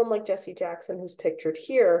if someone like Jesse Jackson, who's pictured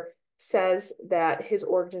here, says that his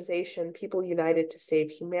organization, People United to Save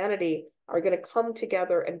Humanity, are going to come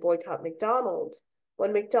together and boycott McDonald's,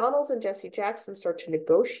 when McDonald's and Jesse Jackson start to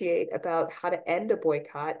negotiate about how to end a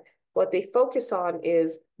boycott, what they focus on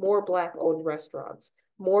is more Black-owned restaurants,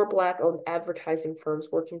 more Black-owned advertising firms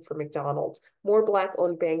working for McDonald's, more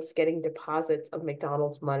Black-owned banks getting deposits of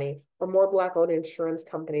McDonald's money, or more Black-owned insurance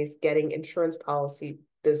companies getting insurance policy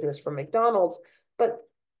business from McDonald's. But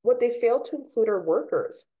what they fail to include are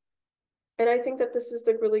workers. And I think that this is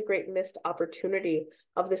the really great missed opportunity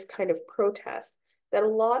of this kind of protest, that a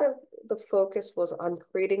lot of the focus was on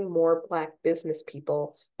creating more Black business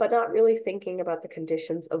people, but not really thinking about the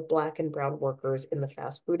conditions of Black and brown workers in the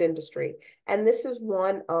fast food industry. And this is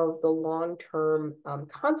one of the long-term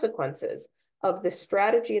consequences of this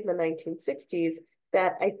strategy in the 1960s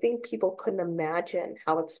that I think people couldn't imagine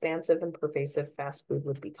how expansive and pervasive fast food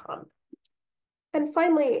would become. And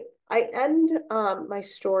finally, I end my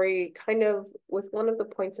story kind of with one of the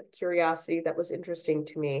points of curiosity that was interesting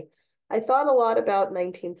to me. I thought a lot about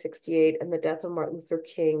 1968 and the death of Martin Luther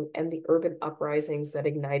King and the urban uprisings that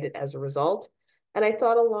ignited as a result. And I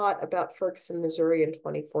thought a lot about Ferguson, Missouri in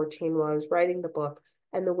 2014 while I was writing the book,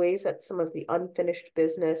 and the ways that some of the unfinished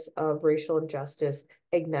business of racial injustice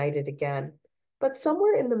ignited again. But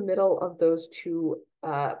somewhere in the middle of those two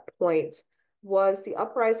points was the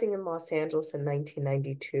uprising in Los Angeles in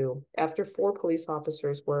 1992, after 4 police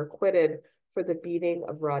officers were acquitted for the beating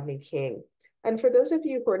of Rodney King. And for those of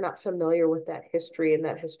you who are not familiar with that history and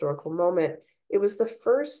that historical moment, it was the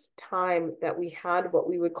first time that we had what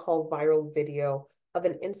we would call viral video of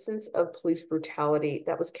an instance of police brutality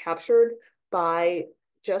that was captured by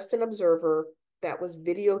just an observer, that was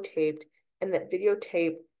videotaped, and that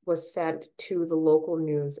videotape was sent to the local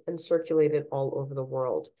news and circulated all over the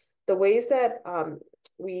world. The ways that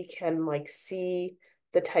we can see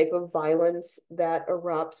the type of violence that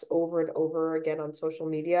erupts over and over again on social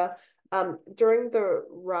media. During the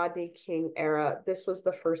Rodney King era, this was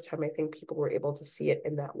the first time I think people were able to see it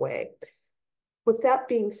in that way. With that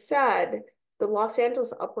being said, the Los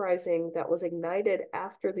Angeles uprising that was ignited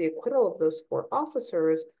after the acquittal of those 4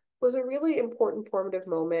 officers was a really important formative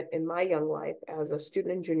moment in my young life as a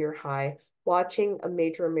student in junior high, watching a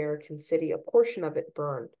major American city, a portion of it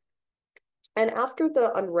burn. And after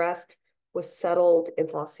the unrest was settled in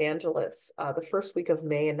Los Angeles, the first week of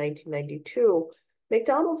May in 1992,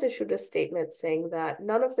 McDonald's issued a statement saying that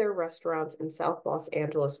none of their restaurants in South Los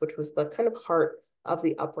Angeles, which was the kind of heart of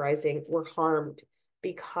the uprising, were harmed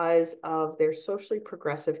because of their socially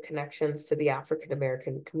progressive connections to the African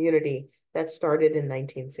American community that started in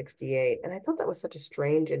 1968. And I thought that was such a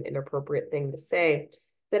strange and inappropriate thing to say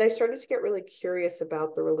that I started to get really curious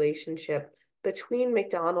about the relationship between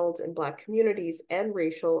McDonald's and Black communities and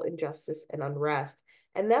racial injustice and unrest.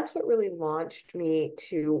 And that's what really launched me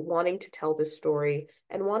to wanting to tell this story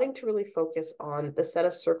and wanting to really focus on the set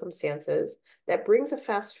of circumstances that brings a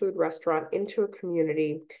fast food restaurant into a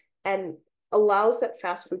community and allows that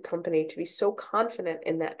fast food company to be so confident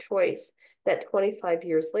in that choice that 25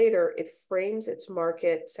 years later, it frames its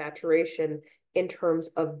market saturation in terms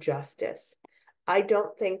of justice. I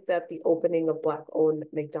don't think that the opening of Black-owned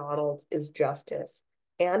McDonald's is justice.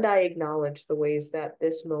 And I acknowledge the ways that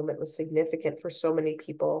this moment was significant for so many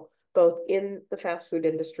people, both in the fast food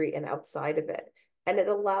industry and outside of it. And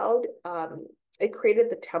it created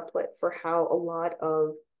the template for how a lot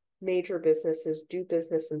of major businesses do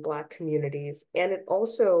business in Black communities. And it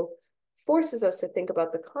also forces us to think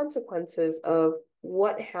about the consequences of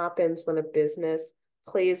what happens when a business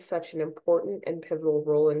plays such an important and pivotal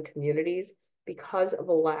role in communities because of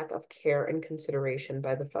a lack of care and consideration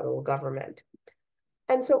by the federal government.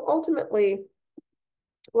 And so ultimately,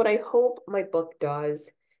 what I hope my book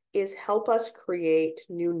does is help us create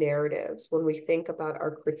new narratives when we think about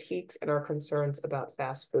our critiques and our concerns about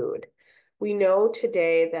fast food. We know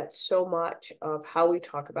today that so much of how we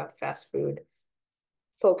talk about fast food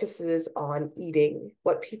focuses on eating,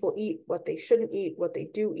 what people eat, what they shouldn't eat, what they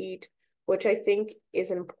do eat, which I think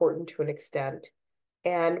is important to an extent.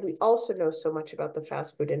 And we also know so much about the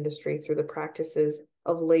fast food industry through the practices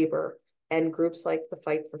of labor and groups like the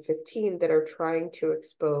Fight for 15 that are trying to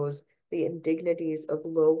expose the indignities of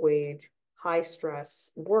low wage, high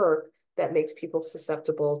stress work that makes people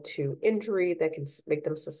susceptible to injury, that can make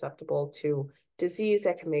them susceptible to disease,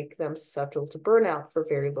 that can make them susceptible to burnout for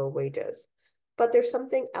very low wages. But there's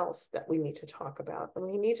something else that we need to talk about. And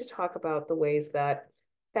we need to talk about the ways that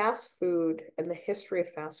fast food and the history of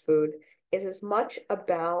fast food is as much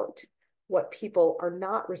about what people are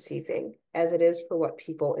not receiving as it is for what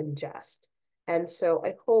people ingest. And so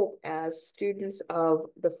I hope as students of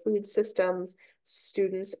the food systems,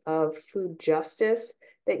 students of food justice,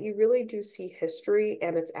 that you really do see history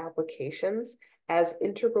and its applications as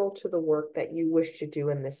integral to the work that you wish to do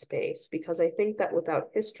in this space. Because I think that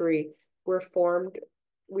without history,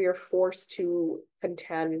 we are forced to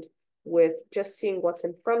contend with just seeing what's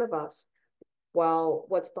in front of us, while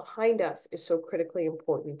what's behind us is so critically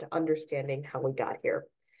important to understanding how we got here.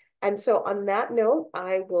 And so on that note,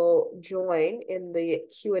 I will join in the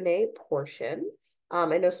Q&A portion.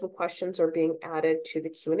 I know some questions are being added to the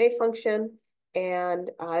Q&A function, and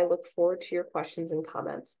I look forward to your questions and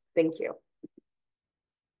comments. Thank you.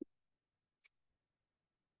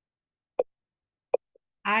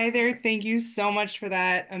 Hi there. Thank you so much for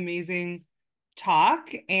that amazing talk.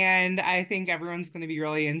 And I think everyone's going to be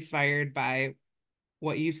really inspired by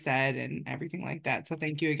what you've said and everything like that. So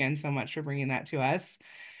thank you again so much for bringing that to us.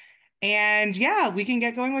 And yeah, we can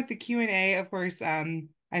get going with the Q&A. Of course,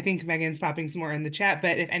 I think Megan's popping some more in the chat,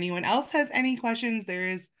 but if anyone else has any questions, there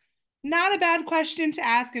is not a bad question to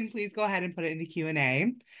ask, and please go ahead and put it in the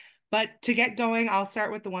Q&A. But to get going, I'll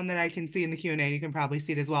start with the one that I can see in the Q&A. You can probably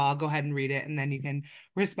see it as well. I'll go ahead and read it and then you can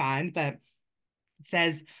respond. But it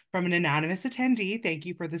says, from an anonymous attendee, thank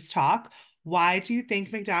you for this talk. Why do you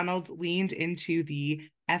think McDonald's leaned into the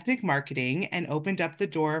ethnic marketing and opened up the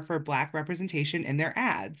door for Black representation in their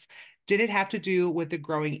ads? Did it have to do with the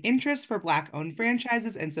growing interest for Black-owned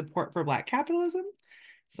franchises and support for Black capitalism?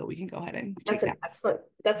 So we can go ahead and take that.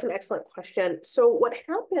 That's an excellent question. So what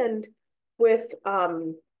happened with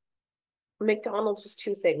McDonald's was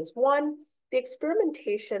 2 things. One, the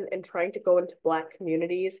experimentation and trying to go into Black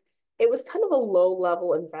communities, it was kind of a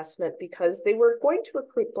low-level investment because they were going to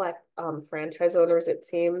recruit Black franchise owners, it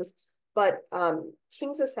seems, but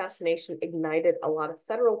King's assassination ignited a lot of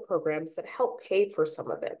federal programs that helped pay for some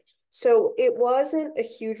of it. So it wasn't a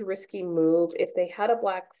huge risky move if they had a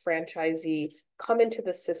Black franchisee come into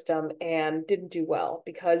the system and didn't do well,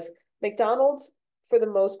 because McDonald's, for the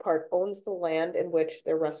most part, owns the land in which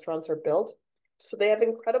their restaurants are built. So they have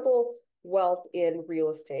incredible wealth in real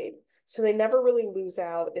estate. So they never really lose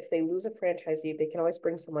out. If they lose a franchisee, they can always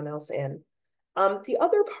bring someone else in. The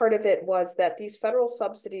other part of it was that these federal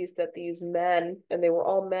subsidies that these men, and they were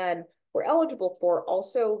all men, were eligible for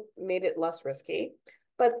also made it less risky.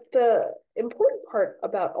 But the important part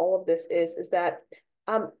about all of this is that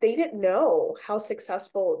they didn't know how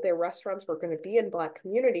successful their restaurants were going to be in Black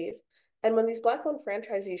communities. And when these Black-owned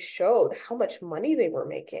franchisees showed how much money they were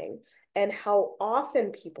making and how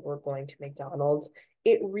often people were going to McDonald's,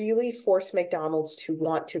 it really forced McDonald's to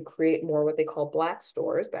want to create more what they call Black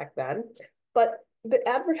stores back then. But the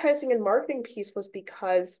advertising and marketing piece was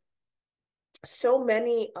because so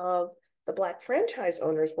many of the Black franchise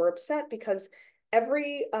owners were upset because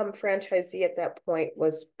every franchisee at that point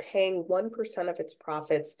was paying 1% of its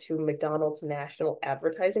profits to McDonald's national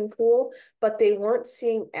advertising pool, but they weren't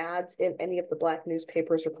seeing ads in any of the Black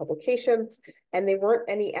newspapers or publications, and they weren't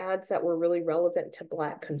any ads that were really relevant to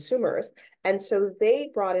Black consumers. And so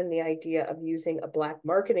they brought in the idea of using a Black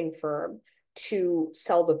marketing firm to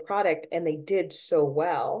sell the product, and they did so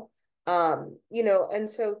well.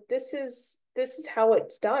 And so this is how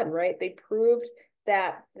it's done, right? They proved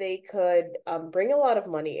that they could bring a lot of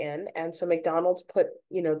money in, and so McDonald's put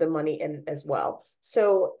the money in as well.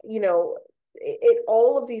 So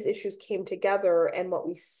all of these issues came together, and what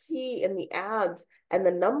we see in the ads and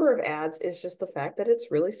the number of ads is just the fact that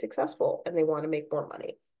it's really successful, and they want to make more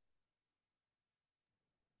money.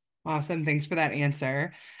 Awesome. Thanks for that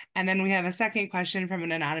answer. And then we have a second question from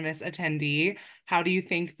an anonymous attendee. How do you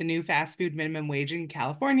think the new fast food minimum wage in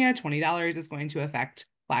California, $20, is going to affect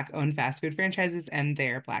Black-owned fast food franchises and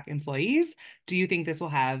their Black employees? Do you think this will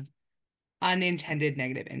have unintended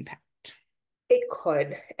negative impact? It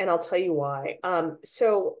could, and I'll tell you why.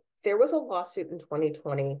 So there was a lawsuit in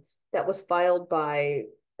 2020 that was filed by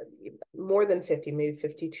more than 50, maybe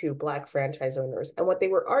 52 Black franchise owners. And what they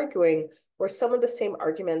were arguing were some of the same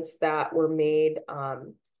arguments that were made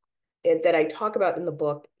that I talk about in the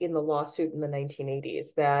book in the lawsuit in the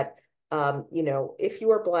 1980s, that if you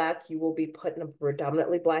are Black, you will be put in a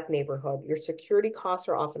predominantly Black neighborhood. Your security costs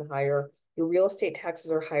are often higher. Your real estate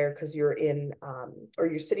taxes are higher because you're in, or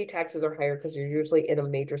your city taxes are higher because you're usually in a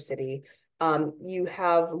major city. You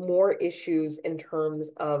have more issues in terms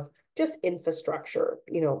of just infrastructure,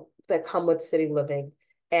 that come with city living,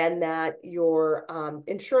 and that your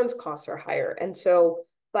insurance costs are higher. And so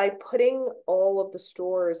by putting all of the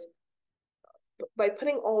stores by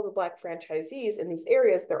putting all of the Black franchisees in these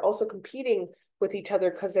areas, they're also competing with each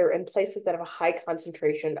other because they're in places that have a high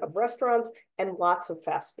concentration of restaurants and lots of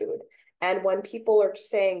fast food. And when people are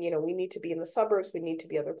saying, we need to be in the suburbs, we need to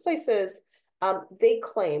be other places, they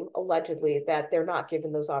claim allegedly that they're not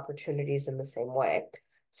given those opportunities in the same way.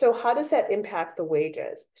 So how does that impact the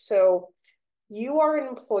wages? So you are an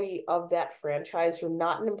employee of that franchise. You're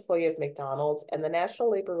not an employee of McDonald's. And the National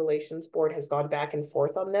Labor Relations Board has gone back and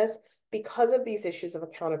forth on this because of these issues of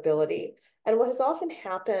accountability. And what has often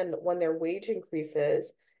happened when there are wage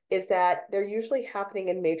increases is that they're usually happening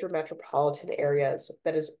in major metropolitan areas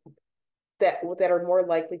that are more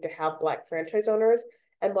likely to have Black franchise owners.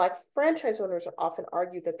 And Black franchise owners often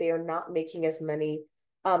argue that they are not making as many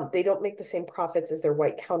they don't make the same profits as their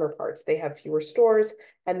white counterparts. They have fewer stores,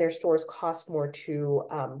 and their stores cost more to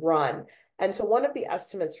run. And so one of the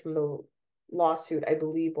estimates from the lawsuit, I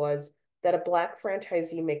believe, was that a Black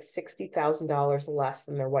franchisee makes $60,000 less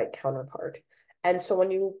than their white counterpart. And so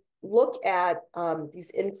when you look at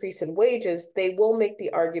these increase in wages, they will make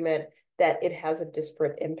the argument that it has a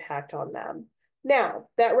disparate impact on them. Now,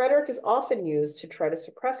 that rhetoric is often used to try to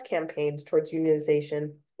suppress campaigns towards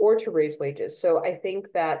unionization or to raise wages. So I think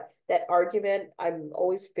that argument I'm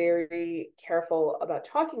always very careful about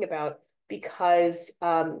talking about, because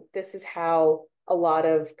this is how a lot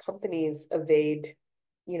of companies evade,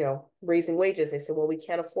 raising wages. They say, well, we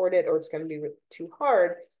can't afford it, or it's going to be too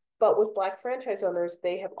hard. But with Black franchise owners,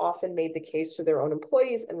 they have often made the case to their own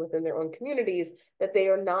employees and within their own communities that they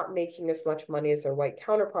are not making as much money as their white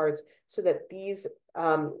counterparts, so that these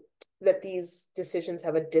decisions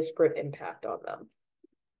have a disparate impact on them.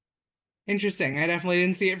 Interesting. I definitely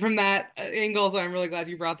didn't see it from that angle, so I'm really glad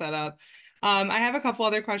you brought that up. I have a couple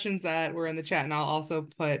other questions that were in the chat, and I'll also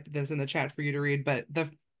put this in the chat for you to read. But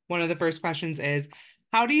one of the first questions is,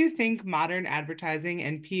 how do you think modern advertising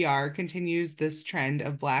and PR continues this trend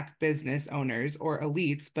of Black business owners or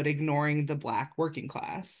elites, but ignoring the Black working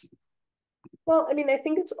class? Well, I mean, I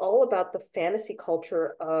think it's all about the fantasy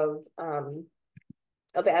culture of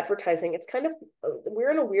advertising. It's kind of,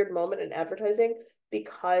 we're in a weird moment in advertising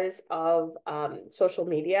because of social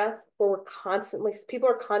media, where people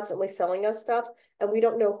are constantly selling us stuff, and we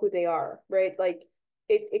don't know who they are, right? Like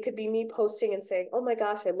it could be me posting and saying, oh my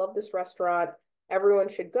gosh, I love this restaurant. everyone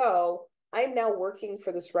should go. I'm now working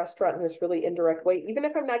for this restaurant in this really indirect way, even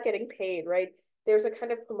if I'm not getting paid, right? There's a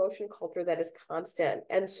kind of promotion culture that is constant.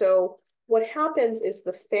 And so what happens is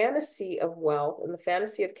the fantasy of wealth and the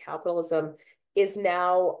fantasy of capitalism is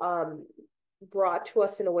now brought to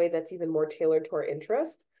us in a way that's even more tailored to our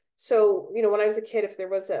interest. So, when I was a kid, if there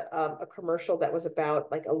was a commercial that was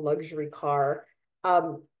about like a luxury car,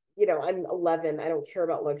 I'm 11, I don't care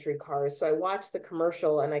about luxury cars. So I watch the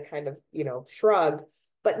commercial and I kind of, shrug.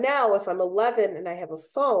 But now if I'm 11 and I have a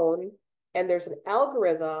phone and there's an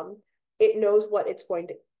algorithm, it knows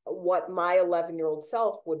what my 11-year-old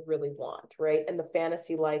self would really want, right? And the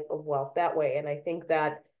fantasy life of wealth that way. And I think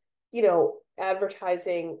that,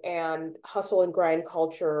 advertising and hustle and grind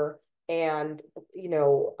culture and,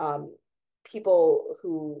 people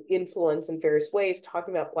who influence in various ways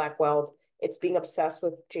talking about Black wealth, it's being obsessed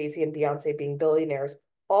with Jay-Z and Beyonce being billionaires.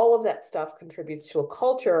 All of that stuff contributes to a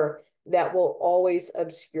culture that will always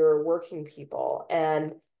obscure working people.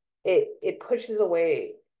 And it pushes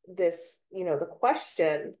away this, the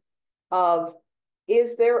question of,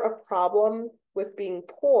 is there a problem with being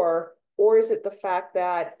poor, or is it the fact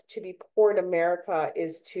that to be poor in America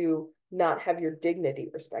is to not have your dignity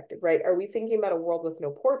respected, right? Are we thinking about a world with no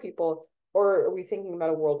poor people, or are we thinking about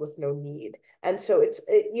a world with no need? And so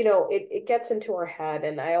it gets into our head.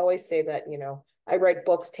 And I always say that, I write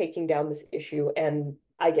books taking down this issue and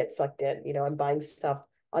I get sucked in, I'm buying stuff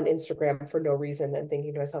on Instagram for no reason and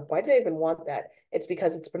thinking to myself, why did I even want that? It's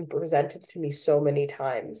because it's been presented to me so many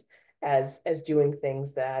times as doing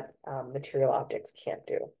things that material objects can't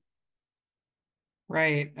do.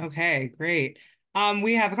 Right. Okay, great.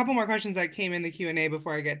 We have a couple more questions that came in the Q&A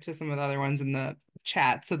before I get to some of the other ones in the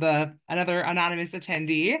chat. So another anonymous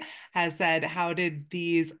attendee has said, how did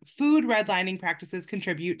these food redlining practices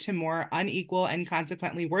contribute to more unequal and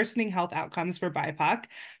consequently worsening health outcomes for BIPOC?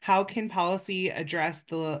 How can policy address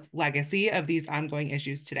the legacy of these ongoing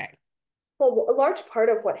issues today? Well, a large part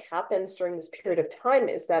of what happens during this period of time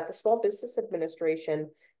is that the Small Business Administration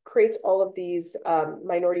creates all of these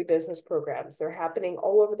minority business programs. They're happening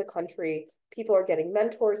all over the country. People are getting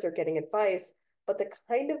mentors, they're getting advice, but the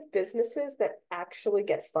kind of businesses that actually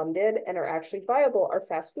get funded and are actually viable are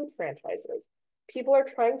fast food franchises. People are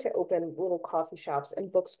trying to open little coffee shops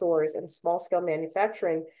and bookstores and small scale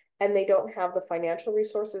manufacturing, and they don't have the financial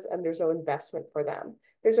resources and there's no investment for them.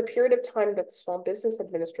 There's a period of time that the Small Business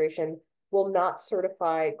Administration will not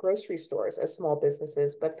certify grocery stores as small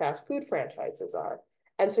businesses, but fast food franchises are.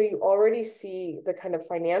 And so you already see the kind of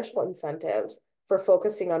financial incentives for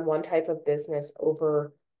focusing on one type of business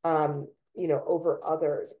over, over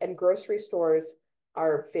others. And grocery stores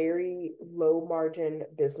are very low margin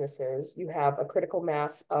businesses. You have a critical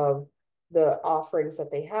mass of the offerings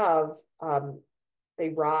that they have. They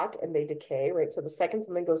rot and they decay, right? So the second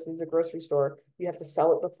something goes into the grocery store, you have to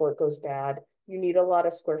sell it before it goes bad. You need a lot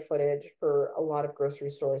of square footage for a lot of grocery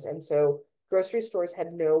stores. And so grocery stores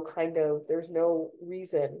had there's no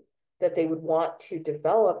reason that they would want to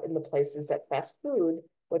develop in the places that fast food,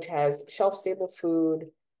 which has shelf stable food,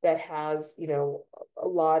 that has, a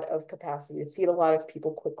lot of capacity to feed a lot of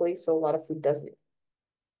people quickly. So a lot of food doesn't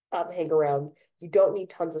hang around. You don't need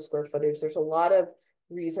tons of square footage. There's a lot of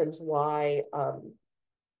reasons why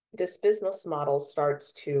this business model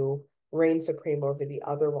starts to reign supreme over the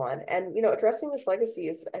other one. And, addressing this legacy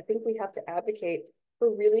is, I think we have to advocate for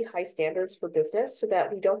really high standards for business so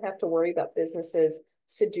that we don't have to worry about businesses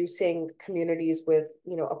seducing communities with,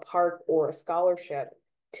 a park or a scholarship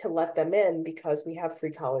to let them in because we have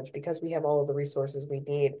free college, because we have all of the resources we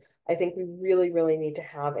need. I think we really, really need to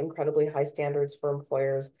have incredibly high standards for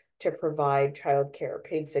employers to provide childcare,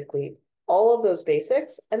 paid sick leave, all of those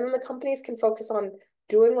basics. And then the companies can focus on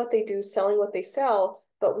doing what they do, selling what they sell,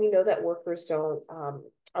 but we know that workers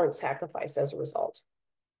aren't sacrificed as a result.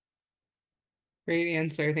 Great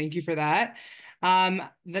answer. Thank you for that. The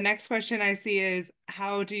next question I see is,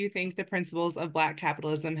 how do you think the principles of Black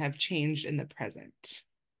capitalism have changed in the present?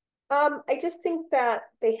 I just think that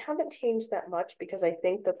they haven't changed that much because I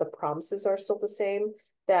think that the promises are still the same.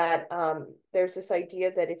 That there's this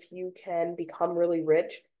idea that if you can become really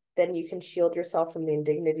rich, then you can shield yourself from the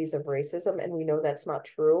indignities of racism. And we know that's not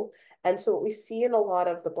true. And so what we see in a lot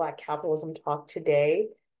of the Black capitalism talk today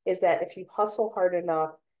is that if you hustle hard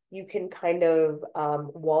enough, you can kind of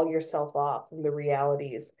wall yourself off from the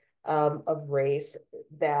realities of race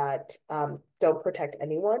that don't protect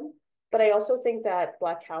anyone. But I also think that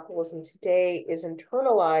Black capitalism today is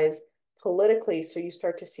internalized politically. So you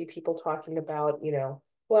start to see people talking about,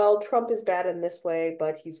 well, Trump is bad in this way,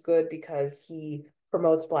 but he's good because he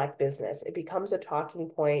promotes Black business. It becomes a talking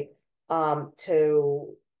point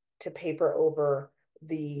to paper over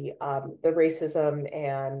the racism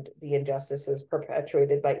and the injustices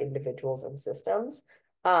perpetuated by individuals and systems.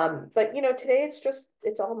 But today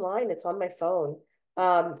it's online, it's on my phone.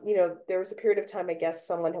 There was a period of time, I guess,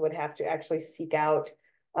 someone would have to actually seek out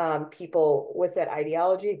people with that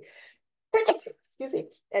ideology. Excuse me.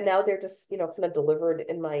 And now they're just, kind of delivered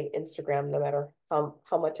in my Instagram, no matter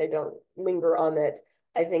how much I don't linger on it.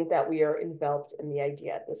 I think that we are enveloped in the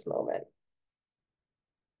idea at this moment.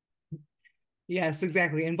 Yes,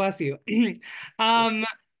 exactly. And bless you. I'm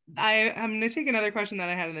going to take another question that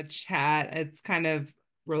I had in the chat. It's kind of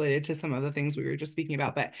related to some of the things we were just speaking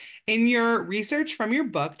about. But in your research from your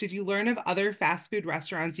book, did you learn of other fast food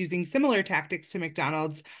restaurants using similar tactics to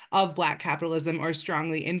McDonald's of Black capitalism or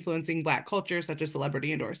strongly influencing Black culture, such as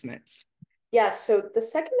celebrity endorsements? Yeah, so the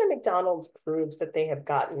second that McDonald's proves that they have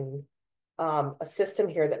gotten a system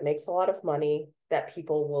here that makes a lot of money, that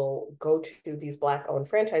people will go to these Black-owned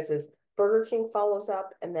franchises, Burger King follows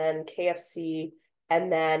up, and then KFC,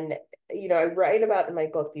 and then, I write about in my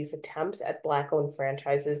book these attempts at Black-owned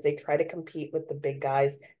franchises. They try to compete with the big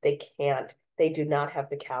guys. They can't. They do not have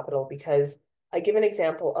the capital, because I give an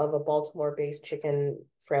example of a Baltimore-based chicken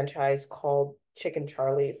franchise called Chicken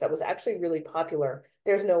Charlie's that was actually really popular.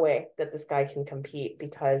 There's no way that this guy can compete,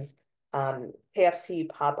 because KFC,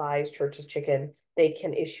 Popeyes, Church's Chicken, they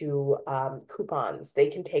can issue coupons. They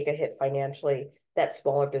can take a hit financially that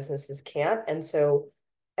smaller businesses can't. And so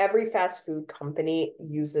every fast food company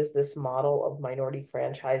uses this model of minority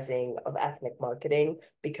franchising, of ethnic marketing,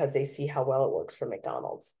 because they see how well it works for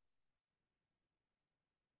McDonald's.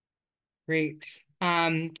 Great.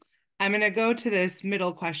 I'm going to go to this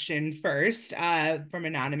middle question first from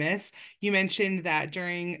Anonymous. You mentioned that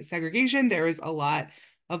during segregation, there was a lot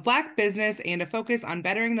of Black business and a focus on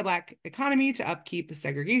bettering the Black economy to upkeep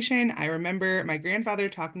segregation. I remember my grandfather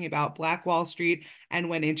talking about Black Wall Street, and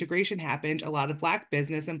when integration happened, a lot of Black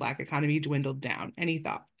business and Black economy dwindled down. Any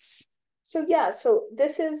thoughts? So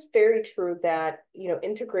this is very true that,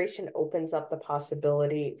 integration opens up the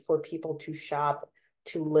possibility for people to shop,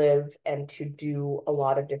 to live, and to do a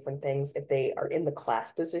lot of different things if they are in the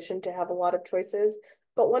class position to have a lot of choices.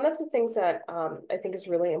 But one of the things that I think is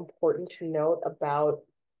really important to note about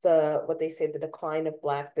what they say, the decline of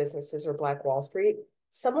Black businesses or Black Wall Street,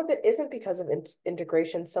 some of it isn't because of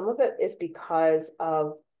integration. Some of it is because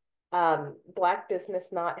of Black business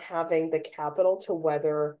not having the capital to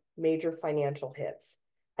weather major financial hits.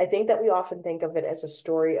 I think that we often think of it as a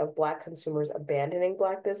story of Black consumers abandoning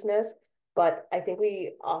Black business, but I think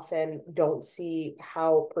we often don't see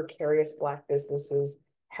how precarious Black businesses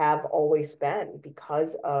have always been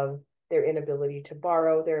because of their inability to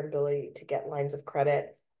borrow, their ability to get lines of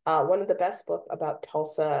credit. One of the best books about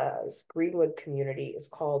Tulsa's Greenwood community is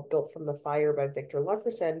called Built from the Fire by Victor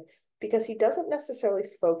Lefferson, because he doesn't necessarily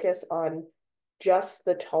focus on just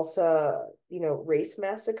the Tulsa, race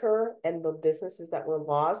massacre and the businesses that were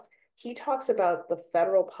lost. He talks about the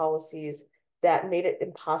federal policies that made it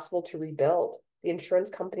impossible to rebuild, the insurance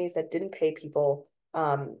companies that didn't pay people,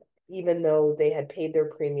 even though they had paid their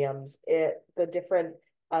premiums, the different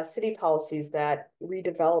city policies that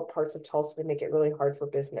redevelop parts of Tulsa to make it really hard for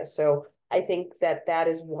business. So I think that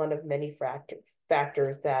is one of many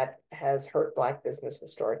factors that has hurt Black business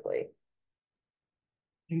historically.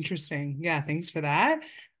 Interesting. Yeah, thanks for that.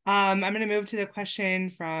 I'm going to move to the question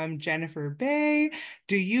from Jennifer Bay.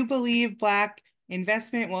 Do you believe Black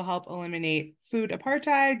investment will help eliminate food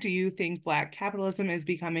apartheid? Do you think Black capitalism is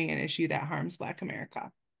becoming an issue that harms Black America?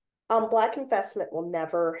 Black investment will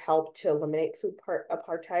never help to eliminate food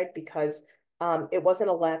apartheid, because it wasn't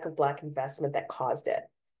a lack of Black investment that caused it.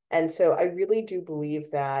 And so I really do believe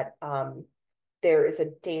that there is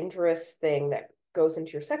a dangerous thing that goes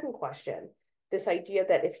into your second question. This idea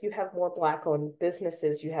that if you have more Black-owned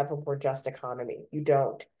businesses, you have a more just economy. You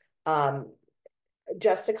don't.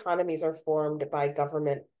 Just economies are formed by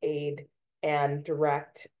government aid and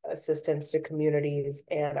direct assistance to communities,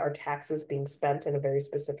 and our taxes being spent in a very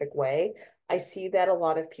specific way. I see that a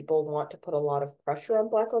lot of people want to put a lot of pressure on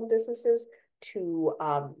Black-owned businesses to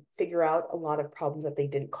figure out a lot of problems that they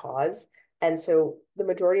didn't cause. And so the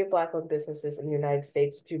majority of Black-owned businesses in the United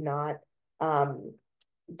States do not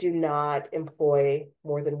employ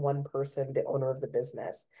more than one person, the owner of the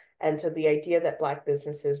business. And so the idea that Black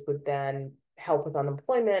businesses would then help with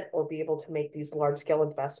unemployment or be able to make these large scale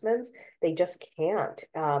investments, they just can't.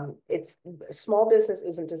 It's small business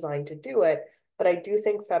isn't designed to do it, but I do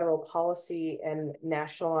think federal policy and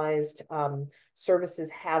nationalized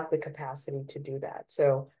services have the capacity to do that.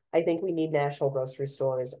 So I think we need national grocery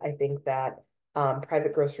stores. I think that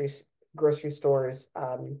private grocery stores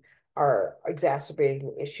are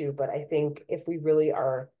exacerbating the issue. But I think if we really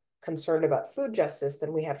are concerned about food justice,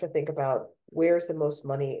 then we have to think about where's the most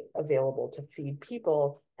money available to feed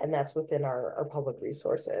people, and that's within our public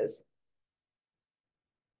resources.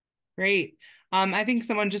 Great. I think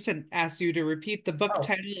someone just had asked you to repeat the book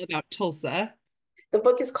title about Tulsa. The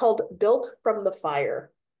book is called Built from the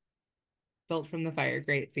Fire. Built from the Fire.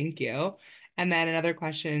 Great, thank you. And then another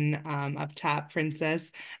question up top,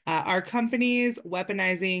 Princess. Are companies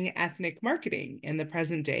weaponizing ethnic marketing in the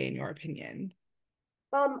present day, in your opinion?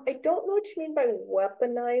 I don't know what you mean by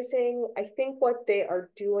weaponizing. I think what they are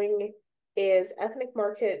doing is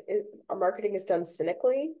marketing is done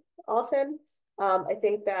cynically often. I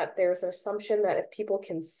think that there's an assumption that if people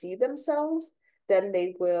can see themselves, then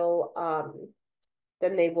they will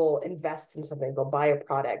invest in something, they'll buy a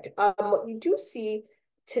product. What you do see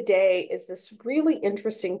today is this really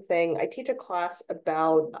interesting thing. I teach a class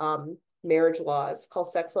about marriage laws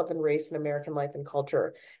called Sex, Love, and Race in American Life and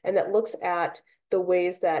Culture, and that looks at the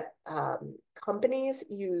ways that companies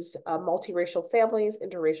use multiracial families,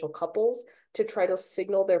 interracial couples to try to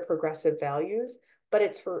signal their progressive values. But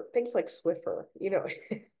it's for things like Swiffer,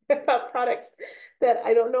 about products that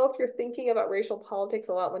I don't know if you're thinking about racial politics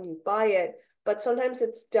a lot when you buy it, but sometimes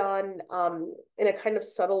it's done in a kind of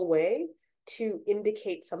subtle way to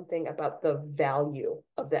indicate something about the value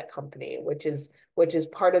of that company, which is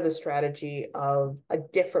part of the strategy of a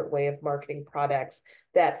different way of marketing products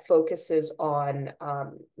that focuses on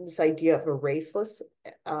this idea of a raceless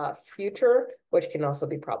future, which can also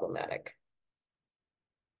be problematic.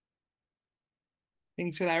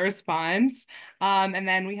 Thanks for that response. And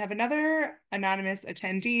then we have another anonymous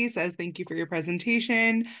attendee says, thank you for your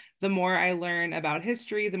presentation. The more I learn about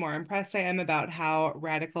history, the more impressed I am about how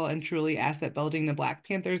radical and truly asset building the Black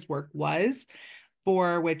Panthers' work was,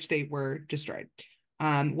 for which they were destroyed.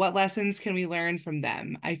 What lessons can we learn from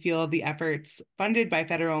them? I feel the efforts funded by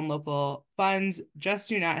federal and local funds just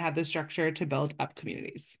do not have the structure to build up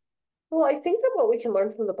communities. Well, I think that what we can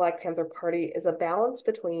learn from the Black Panther Party is a balance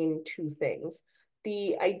between two things.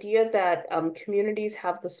 The idea that communities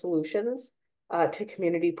have the solutions to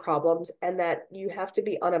community problems, and that you have to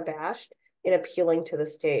be unabashed in appealing to the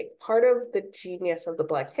state. Part of the genius of the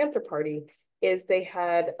Black Panther Party is they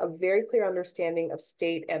had a very clear understanding of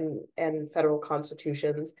state and federal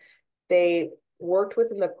constitutions. They worked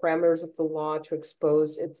within the parameters of the law to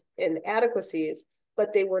expose its inadequacies,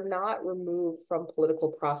 but they were not removed from political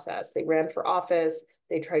process. They ran for office.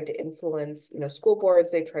 They tried to influence, school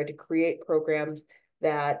boards. They tried to create programs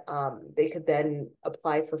that they could then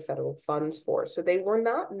apply for federal funds for. So they were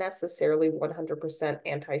not necessarily 100%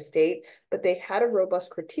 anti-state, but they had a robust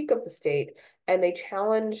critique of the state, and they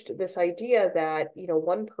challenged this idea that,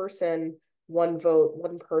 one person, one vote,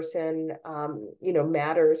 one person,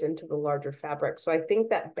 matters into the larger fabric. So I think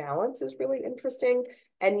that balance is really interesting.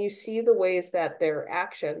 And you see the ways that their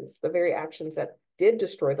actions, the very actions that did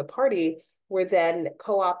destroy the party, were then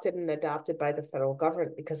co-opted and adopted by the federal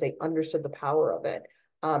government because they understood the power of it.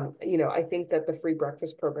 I think that the free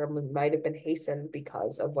breakfast program might have been hastened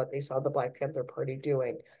because of what they saw the Black Panther Party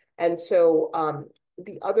doing. And so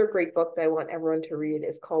the other great book that I want everyone to read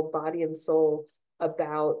is called Body and Soul,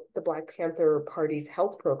 about the Black Panther Party's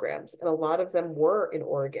health programs. And a lot of them were in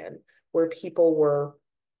Oregon, where people were,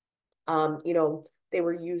 they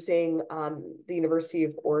were using the University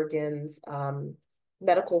of Oregon's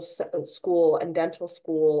medical school and dental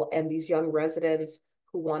school, and these young residents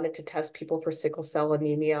who wanted to test people for sickle cell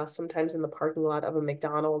anemia, sometimes in the parking lot of a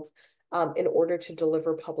McDonald's, in order to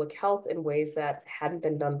deliver public health in ways that hadn't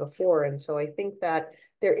been done before. And so I think that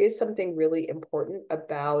there is something really important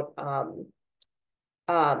about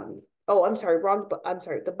I'm sorry, I'm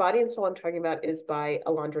sorry. The Body and Soul I'm talking about is by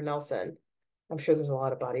Alondra Nelson. I'm sure there's a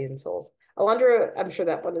lot of bodies and souls. Alondra, I'm sure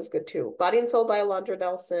that one is good too. Body and Soul by Alondra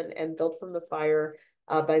Nelson and Built from the Fire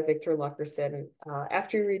by Victor Luckerson,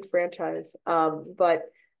 after you read Franchise. There's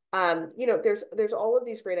all of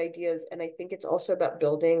these great ideas, and I think it's also about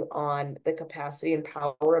building on the capacity and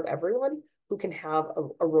power of everyone who can have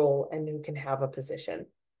a role and who can have a position.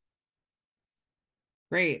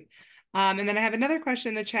 Great. And then I have another question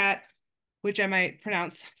in the chat, which I might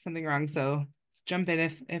pronounce something wrong, so let's jump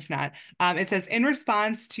in if not. It says, in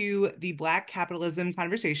response to the Black capitalism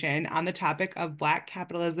conversation on the topic of Black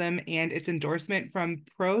capitalism and its endorsement from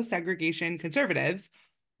pro-segregation conservatives,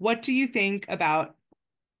 what do you think about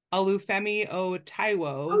Olufemi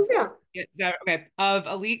Otaiwo's of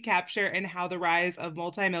elite capture and how the rise of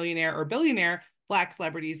multimillionaire or billionaire Black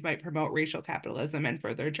celebrities might promote racial capitalism and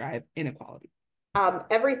further drive inequality?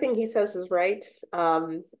 Everything he says is right.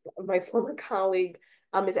 My former colleague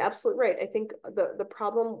is absolutely right. I think the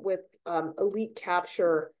problem with elite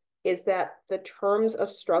capture is that the terms of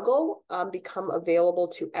struggle become available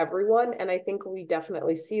to everyone. And I think we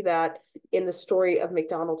definitely see that in the story of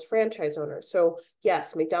McDonald's franchise owners. So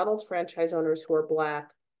yes, McDonald's franchise owners who are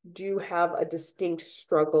Black do have a distinct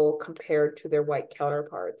struggle compared to their white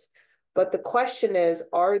counterparts. But the question is,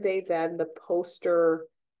 are they then the poster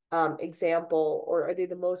example, or are they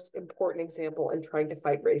the most important example in trying to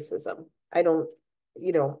fight racism? I don't,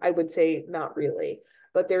 I would say not really.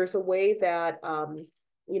 But there's a way that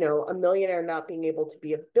a millionaire not being able to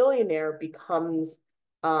be a billionaire becomes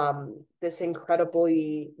this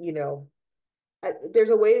incredibly, there's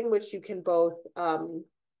a way in which you can both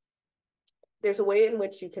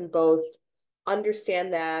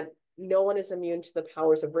understand that no one is immune to the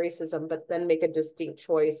powers of racism, but then make a distinct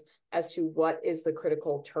choice as to what is the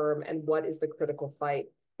critical term and what is the critical fight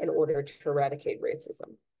in order to eradicate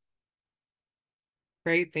racism.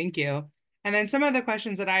 Great, thank you. And then some of the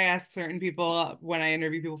questions that I ask certain people when I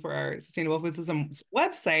interview people for our Sustainable Food Systems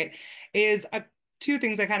website is two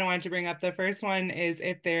things I kind of wanted to bring up. The first one is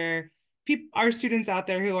if there are students out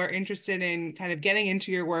there who are interested in kind of getting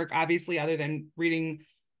into your work, obviously other than reading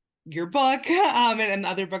your book and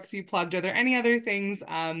other books you plugged, are there any other things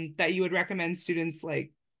that you would recommend students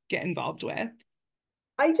like get involved with?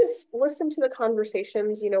 I just listen to the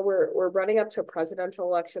conversations. We're running up to a presidential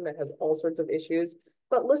election that has all sorts of issues,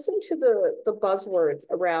 but listen to the buzzwords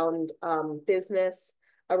around business,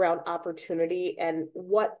 around opportunity, and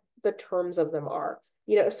what the terms of them are.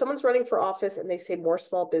 If someone's running for office and they say more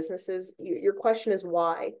small businesses, your question is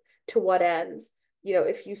why? To what end?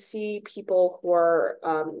 If you see people who are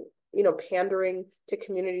pandering to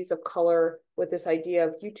communities of color with this idea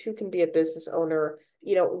of you too can be a business owner,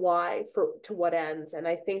 why, to what ends? And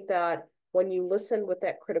I think that when you listen with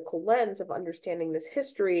that critical lens of understanding this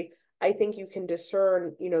history, I think you can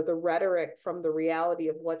discern, the rhetoric from the reality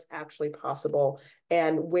of what's actually possible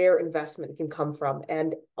and where investment can come from.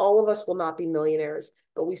 And all of us will not be millionaires,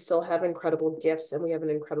 but we still have incredible gifts and we have an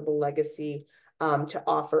incredible legacy to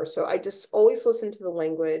offer. So I just always listen to the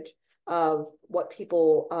language of what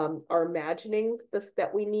people are imagining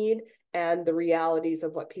that we need and the realities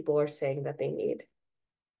of what people are saying that they need.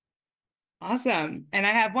 Awesome. And I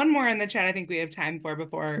have one more in the chat I think we have time for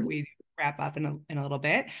before we wrap up in a little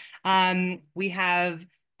bit.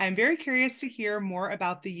 I'm very curious to hear more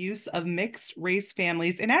about the use of mixed race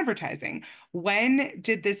families in advertising. When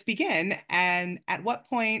did this begin? And at what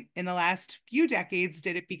point in the last few decades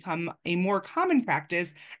did it become a more common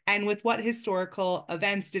practice? And with what historical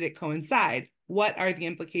events did it coincide? What are the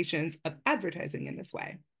implications of advertising in this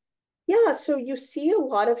way? Yeah, so you see a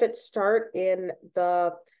lot of it start in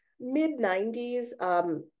the mid 90s.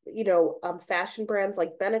 Fashion brands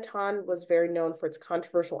like Benetton was very known for its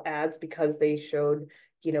controversial ads because they showed,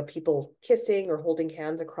 people kissing or holding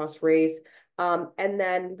hands across race. And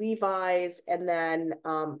then Levi's, and then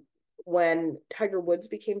when Tiger Woods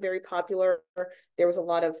became very popular, there was a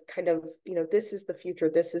lot of kind of, this is the future,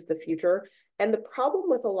 this is the future. And the problem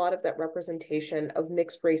with a lot of that representation of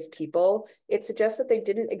mixed race people, it suggests that they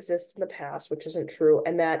didn't exist in the past, which isn't true,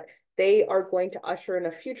 and that they are going to usher in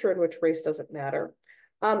a future in which race doesn't matter.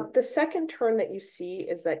 The second turn that you see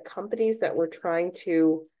is that companies that were trying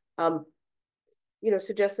to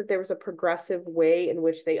suggest that there was a progressive way in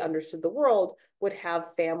which they understood the world would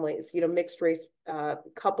have families, mixed race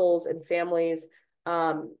couples and families,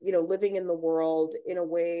 living in the world in a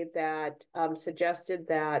way that suggested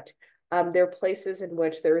that there are places in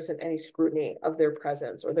which there isn't any scrutiny of their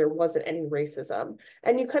presence or there wasn't any racism.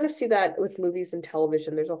 And you kind of see that with movies and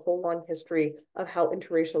television. There's a whole long history of how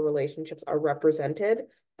interracial relationships are represented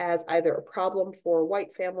as either a problem for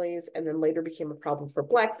white families and then later became a problem for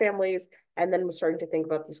Black families, and then was starting to think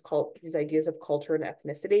about these ideas of culture and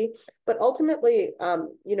ethnicity. But ultimately,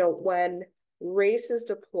 when race is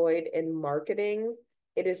deployed in marketing,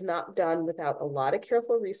 it is not done without a lot of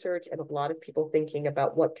careful research and a lot of people thinking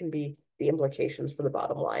about what can be the implications for the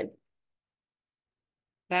bottom line.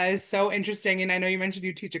 That is so interesting. And I know you mentioned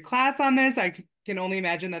you teach a class on this. I can only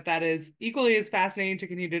imagine that that is equally as fascinating to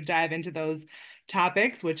continue to dive into those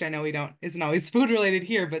topics, which I know isn't always food related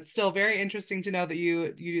here, but still very interesting to know that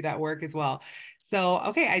you do that work as well. So,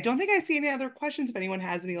 okay, I don't think I see any other questions. If anyone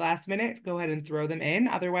has any last minute, go ahead and throw them in.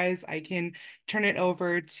 Otherwise, I can turn it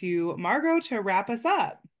over to Margot to wrap us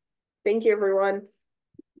up. Thank you, everyone.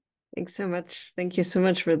 Thanks so much. Thank you so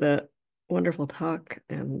much for the wonderful talk.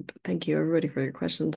 And thank you, everybody, for your questions.